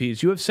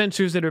UAPs. You have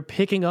sensors that are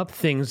picking up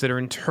things that are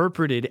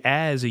interpreted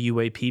as a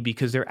UAP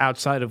because they're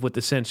outside of what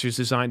the sensor is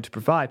designed to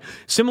provide.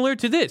 Similar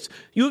to this,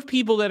 you have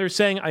people that are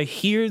saying, I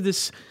hear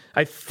this,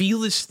 I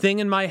feel this thing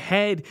in my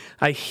head,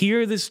 I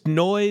hear this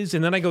noise,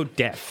 and then I go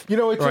deaf.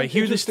 Or I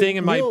hear this thing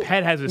and my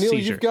pet has a seizure.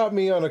 You've got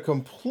me on a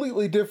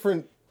completely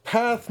different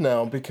path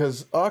now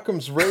because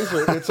Occam's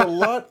razor, it's a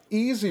lot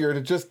easier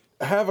to just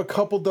have a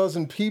couple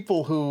dozen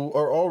people who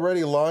are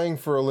already lying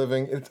for a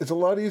living. It's a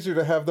lot easier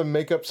to have them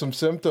make up some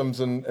symptoms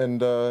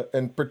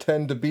and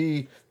pretend to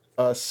be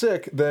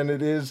sick than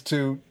it is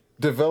to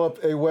develop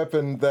a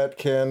weapon that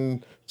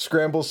can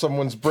scramble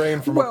someone's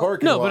brain from a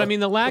parking lot. No, but I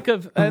mean the lack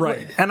of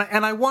right. And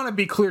I want to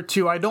be clear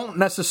too. I don't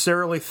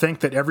necessarily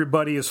think that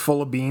everybody is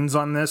full of beans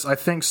on this. I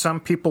think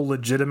some people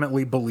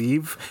legitimately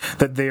believe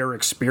that they are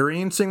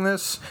experiencing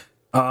this.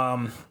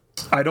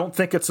 I don't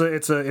think it's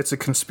a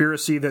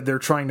conspiracy that they're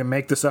trying to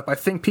make this up. I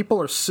think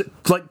people are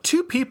like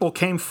 2 people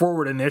came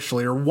forward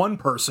initially, or 1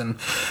 person,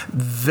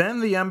 then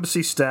the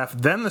embassy staff,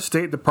 then the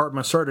State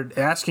Department started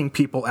asking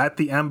people at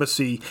the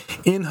embassy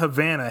in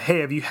Havana, hey,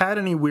 have you had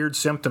any weird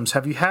symptoms?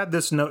 Have you had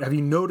this note? Have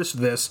you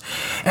noticed this?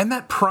 And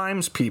that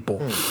primes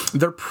people.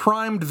 They're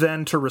primed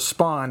then to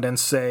respond and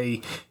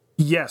say,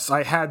 yes,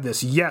 I had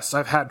this. Yes,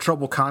 I've had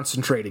trouble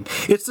concentrating.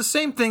 It's the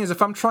same thing as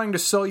if I'm trying to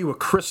sell you a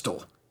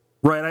crystal.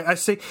 Right, I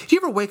say, do you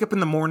ever wake up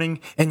in the morning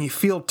and you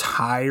feel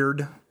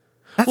tired?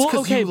 That's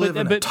because you live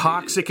in a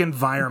toxic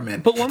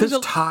environment. But there's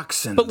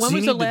toxins. But when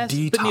was the last?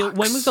 Neil,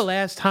 when was the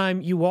last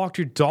time you walked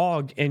your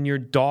dog and your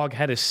dog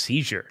had a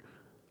seizure?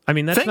 I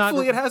mean, that's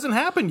Thankfully, it hasn't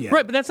happened yet.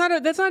 right, but that's not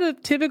a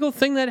typical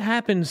thing that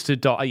happens to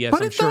dogs. Yes,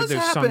 But I'm it sure does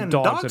there's happen. some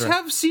dogs Dogs that are.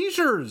 have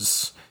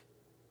seizures.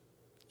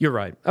 You're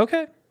right.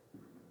 Okay.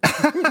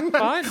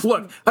 Fine.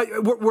 Look,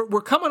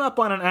 we're coming up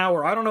on an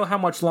hour. I don't know how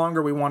much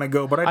longer we want to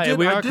go, but We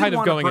are I did kind of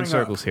want to going in bring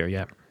circles up- here,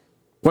 yeah.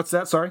 What's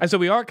that? Sorry. And so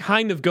we are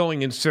kind of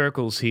going in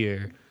circles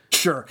here.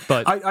 Sure.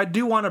 But- I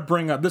do want to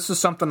bring up, this is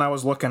something I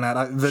was looking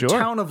at, the Sure.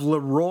 town of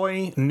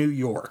Leroy, New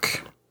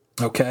York.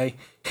 Okay?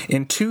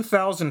 In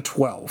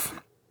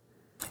 2012,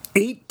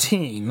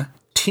 18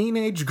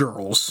 teenage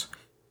girls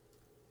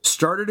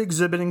started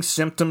exhibiting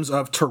symptoms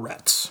of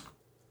Tourette's.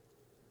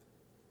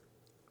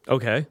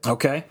 Okay.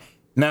 Okay?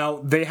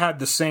 Now, they had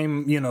the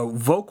same,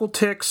 vocal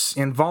tics,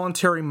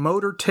 involuntary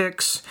motor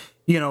tics.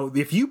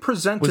 If you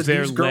presented Was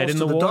there these lead girls in to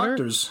the the water?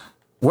 doctors...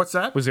 What's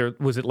that? Was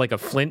it like a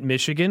Flint,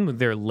 Michigan? Was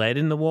there lead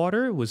in the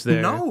water? Was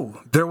there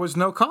No, there was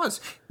no cause.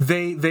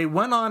 They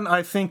went on,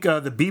 I think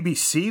the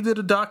BBC did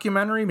a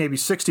documentary, maybe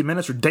 60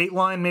 Minutes or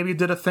Dateline maybe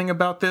did a thing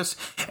about this.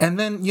 And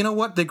then, you know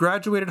what? They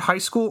graduated high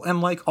school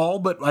and like all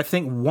but I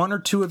think one or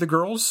two of the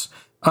girls,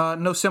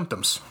 no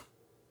symptoms.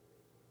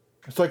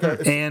 It's like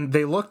And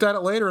they looked at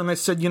it later and they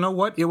said, you know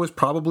what? It was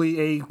probably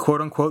a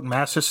quote-unquote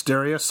mass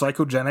hysteria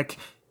psychogenic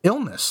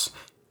illness.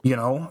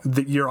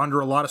 That you're under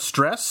a lot of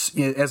stress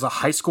as a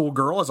high school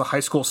girl, as a high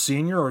school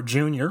senior or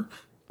junior,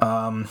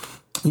 and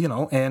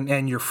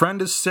your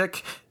friend is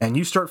sick and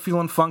you start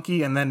feeling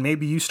funky and then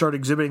maybe you start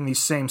exhibiting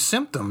these same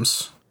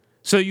symptoms.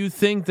 So you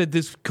think that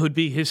this could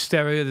be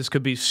hysteria, this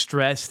could be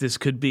stress, this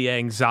could be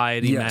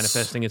anxiety Yes.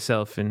 manifesting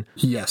itself in...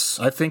 Yes,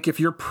 I think if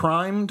you're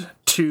primed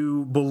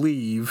to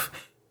believe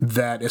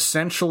that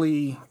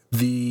essentially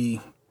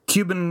the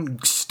Cuban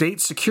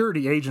state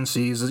security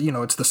agencies,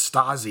 it's the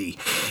Stasi,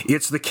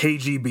 it's the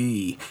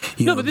KGB.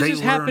 No, but this they is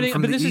learn happening.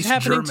 from But the this is East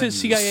happening to Germans.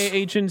 CIA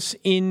agents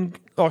in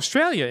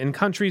Australia, in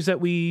countries that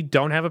we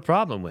don't have a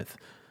problem with,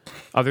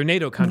 other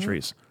NATO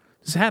countries.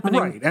 This is happening,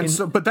 Right,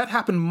 and but that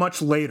happened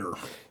much later.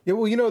 Yeah,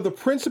 well, the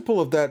principal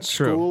of that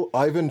True. school,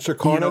 Ivan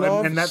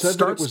Chekhanov, and that said that it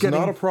starts was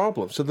getting- not a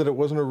problem. Said that it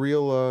wasn't a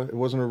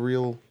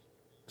real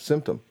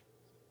symptom.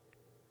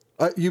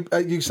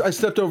 I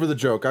stepped over the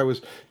joke. I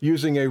was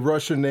using a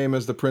Russian name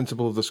as the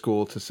principal of the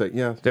school to say,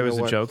 yeah. There you was know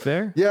a what? joke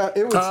there? Yeah,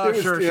 it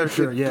was.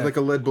 Sure, yeah. Like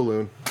a lead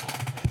balloon.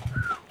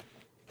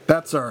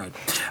 That's all right.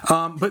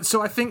 But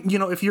so I think,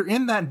 if you're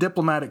in that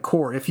diplomatic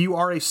corps, if you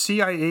are a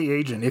CIA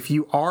agent, if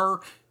you are,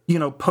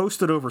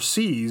 posted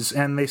overseas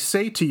and they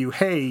say to you,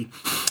 hey,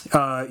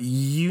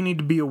 you need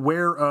to be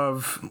aware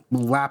of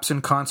lapse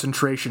in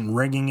concentration,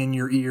 ringing in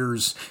your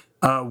ears,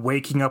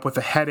 waking up with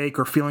a headache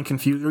or feeling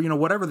confused, or,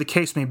 whatever the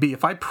case may be.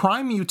 If I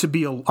prime you to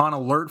be on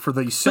alert for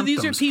these But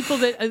symptoms... these are people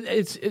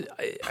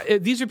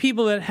that these are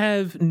people that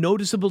have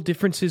noticeable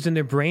differences in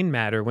their brain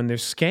matter when they're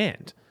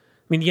scanned.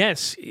 I mean,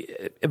 yes,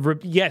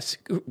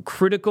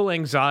 critical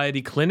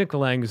anxiety,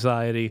 clinical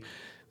anxiety,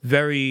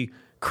 very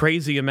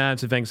crazy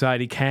amounts of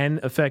anxiety can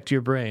affect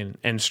your brain,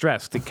 and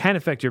stress that can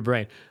affect your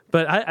brain.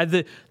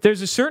 But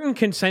there's a certain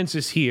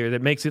consensus here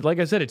that makes it, like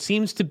I said, it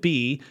seems to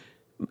be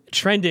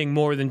trending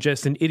more than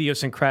just an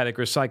idiosyncratic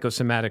or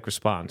psychosomatic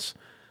response.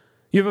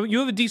 You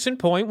have a decent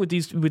point with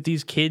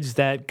these kids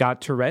that got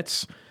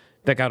Tourette's,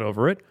 that got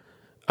over it.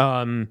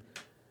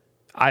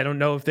 I don't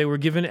know if they were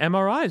given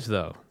MRIs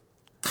though.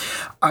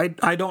 I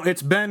don't,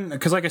 it's been,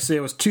 because like I say,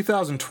 it was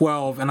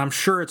 2012, and I'm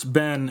sure it's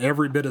been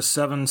every bit of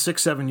 7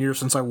 years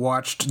since I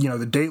watched, the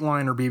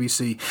Dateline or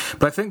BBC.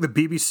 But I think the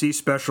BBC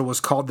special was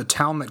called The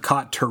Town That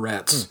Caught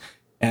Tourette's.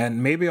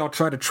 And maybe I'll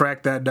try to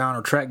track that down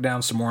or track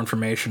down some more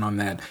information on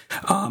that.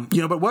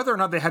 But whether or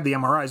not they had the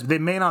MRIs, they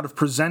may not have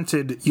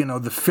presented,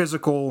 the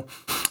physical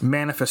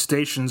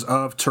manifestations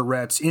of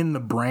Tourette's in the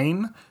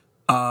brain.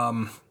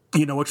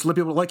 Which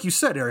people, like you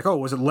said, Eric,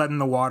 was it lead in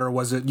the water?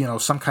 Was it,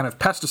 some kind of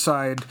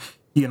pesticide?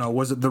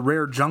 Was it the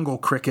rare jungle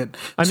cricket?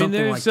 I mean,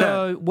 Something there's like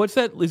that. What's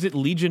that? Is it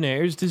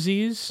Legionnaire's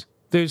disease?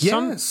 There's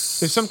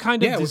some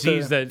kind of with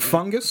disease the that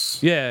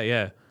fungus.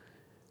 Yeah.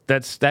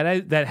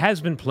 That has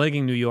been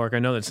plaguing New York. I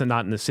know that's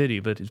not in the city,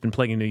 but it's been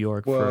plaguing New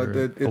York for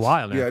a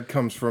while now. Yeah, it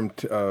comes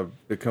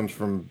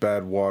from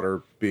bad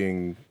water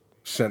being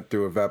sent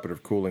through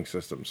evaporative cooling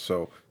systems.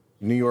 So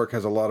New York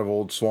has a lot of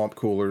old swamp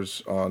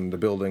coolers on the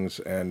buildings,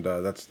 and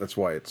that's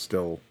why it's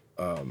still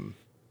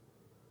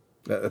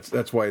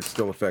that's why it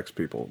still affects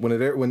people. When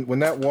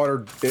that water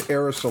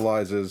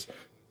aerosolizes,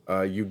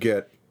 you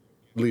get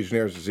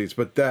Legionnaire's disease,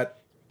 but that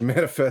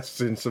manifests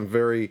in some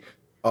very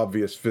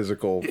obvious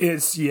physical.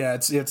 It's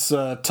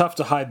tough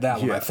to hide that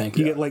one. I think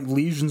you get like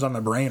lesions on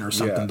the brain or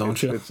something,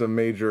 don't you? It's a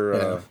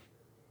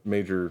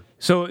major.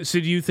 So do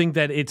you think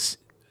that it's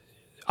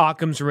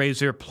Occam's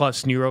razor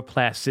plus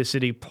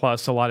neuroplasticity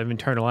plus a lot of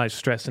internalized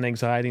stress and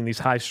anxiety in these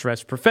high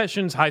stress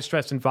professions, high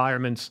stress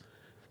environments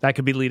that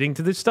could be leading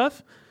to this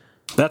stuff?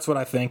 That's what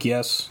I think,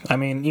 yes. I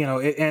mean,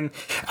 and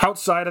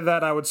outside of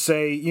that, I would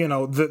say,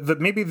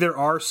 maybe there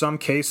are some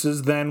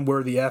cases then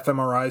where the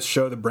fMRIs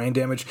show the brain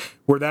damage,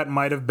 where that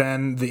might have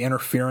been the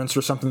interference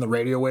or something, the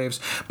radio waves.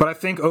 But I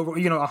think over,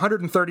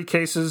 130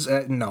 cases,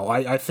 no,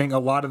 I think a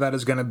lot of that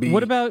is going to be...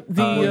 What about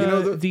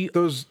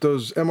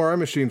those MRI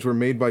machines were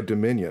made by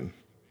Dominion.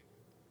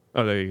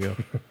 Oh, there you go.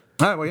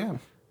 Oh, well,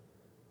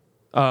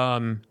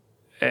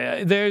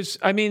 yeah. There's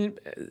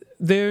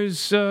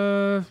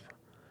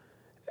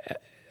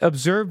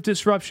observed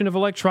disruption of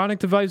electronic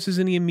devices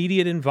in the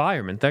immediate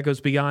environment. That goes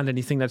beyond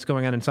anything that's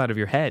going on inside of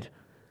your head.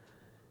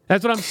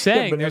 That's what I'm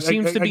saying. There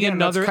seems to be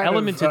another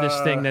element to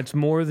this thing that's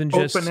more than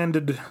just...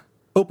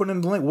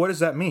 Open-ended link. What does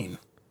that mean?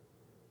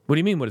 What do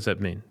you mean, what does that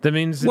mean? That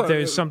means that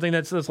there's something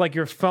that's like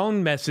your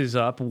phone messes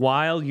up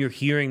while you're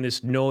hearing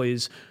this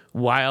noise,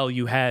 while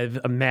you have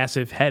a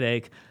massive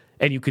headache,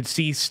 and you could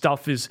see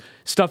stuff is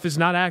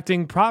not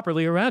acting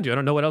properly around you. I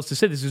don't know what else to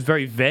say. This is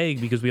very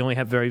vague because we only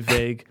have very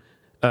vague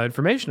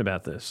information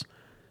about this.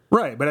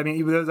 Right, but I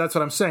mean, that's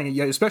what I'm saying.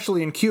 Yeah,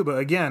 especially in Cuba,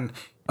 again,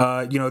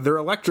 their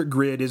electric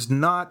grid is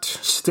not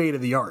state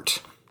of the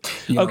art.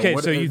 Okay,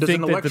 so you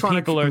think that the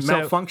people are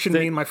malfunction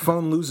mean my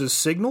phone loses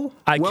signal?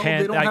 I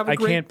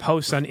can't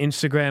post on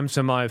Instagram,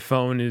 so my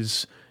phone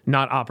is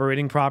not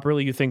operating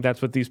properly. You think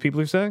that's what these people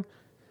are saying?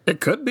 It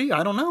could be.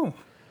 I don't know.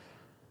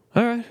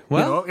 All right.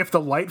 Well, if the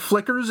light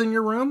flickers in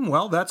your room,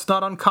 well, that's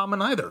not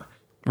uncommon either.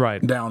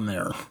 Right down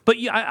there. But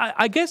yeah,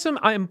 I guess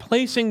I'm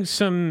placing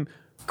some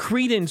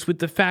credence with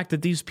the fact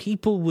that these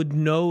people would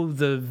know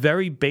the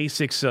very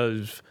basics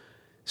of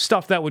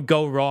stuff that would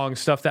go wrong,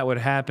 stuff that would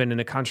happen in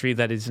a country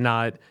that is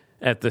not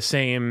at the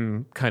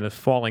same kind of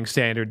falling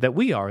standard that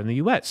we are in the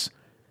U.S.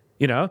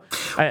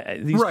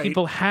 These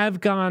people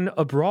have gone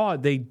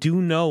abroad. They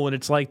do know what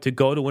it's like to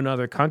go to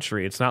another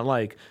country. It's not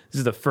like this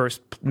is the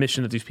first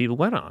mission that these people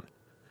went on.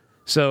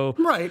 So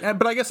right,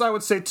 but I guess I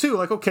would say too,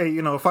 like, okay,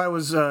 if I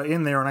was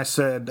in there and I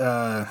said,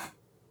 the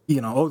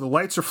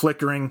lights are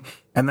flickering,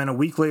 and then a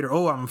week later,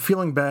 I'm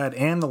feeling bad,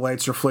 and the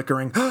lights are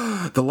flickering.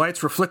 The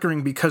lights were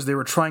flickering because they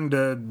were trying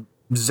to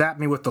zap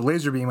me with the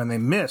laser beam and they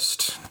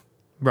missed.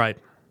 Right.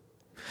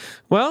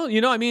 Well,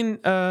 we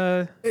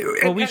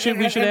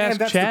should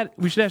ask Chad.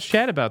 We should ask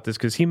Chad about this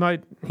because he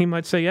might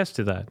say yes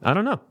to that. I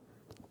don't know.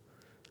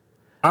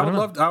 I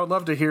would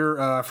love to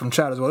hear from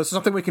Chad as well. This is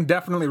something we can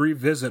definitely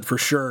revisit for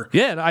sure.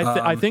 Yeah,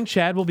 I think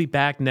Chad will be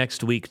back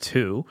next week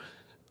too.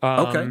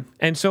 Okay.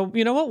 And so,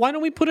 you know what? Why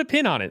don't we put a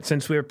pin on it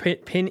since we're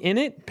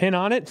pin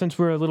on it since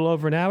we're a little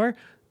over an hour?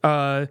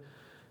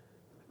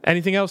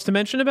 Anything else to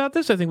mention about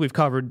this? I think we've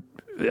covered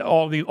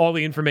all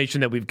the information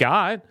that we've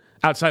got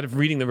outside of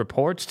reading the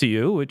reports to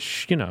you,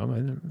 which, I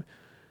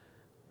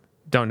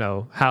don't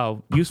know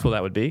how useful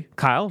that would be.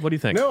 Kyle, what do you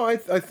think? No, I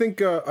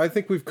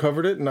think we've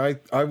covered it, and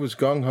I was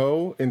gung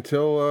ho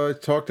until I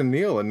talked to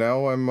Neil, and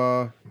now I'm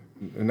now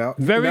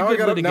I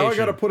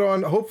got to put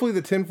on. Hopefully,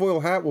 the tinfoil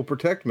hat will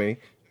protect me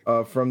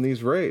from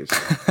these rays.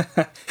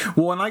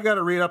 Well, and I got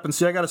to read up and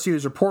see. I got to see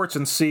these reports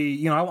and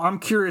see. I'm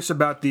curious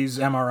about these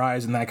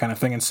MRIs and that kind of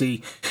thing, and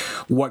see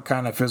what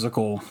kind of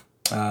physical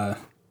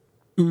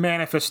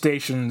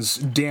manifestations,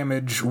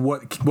 damage,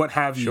 what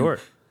have you,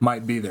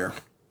 might be there.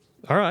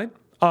 All right.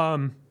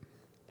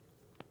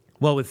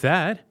 Well, with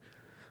that,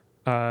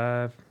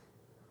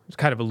 it's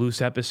kind of a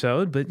loose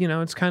episode, but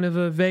it's kind of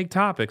a vague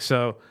topic,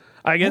 so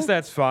I guess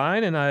that's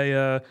fine. And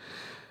I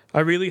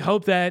really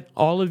hope that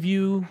all of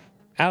you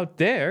out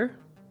there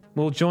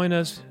will join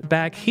us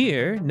back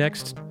here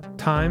next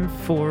time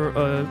for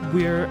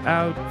We're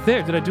Out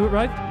There. Did I do it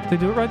right? Did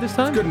I do it right this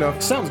time? It's good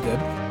enough. Sounds good.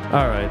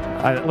 All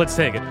right, let's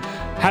take it.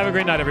 Have a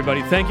great night,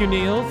 everybody. Thank you,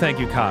 Neil. Thank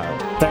you, Kyle.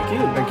 Thank you.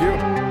 Thank you.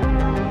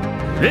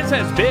 This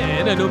has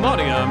been a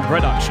Pneumonium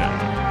production.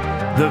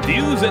 The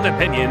views and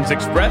opinions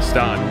expressed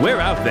on We're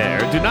Out There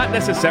do not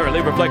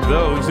necessarily reflect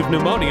those of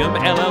Pneumonium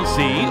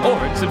LLC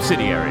or its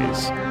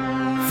subsidiaries.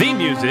 Theme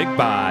music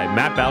by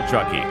Matt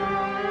Baltrucki.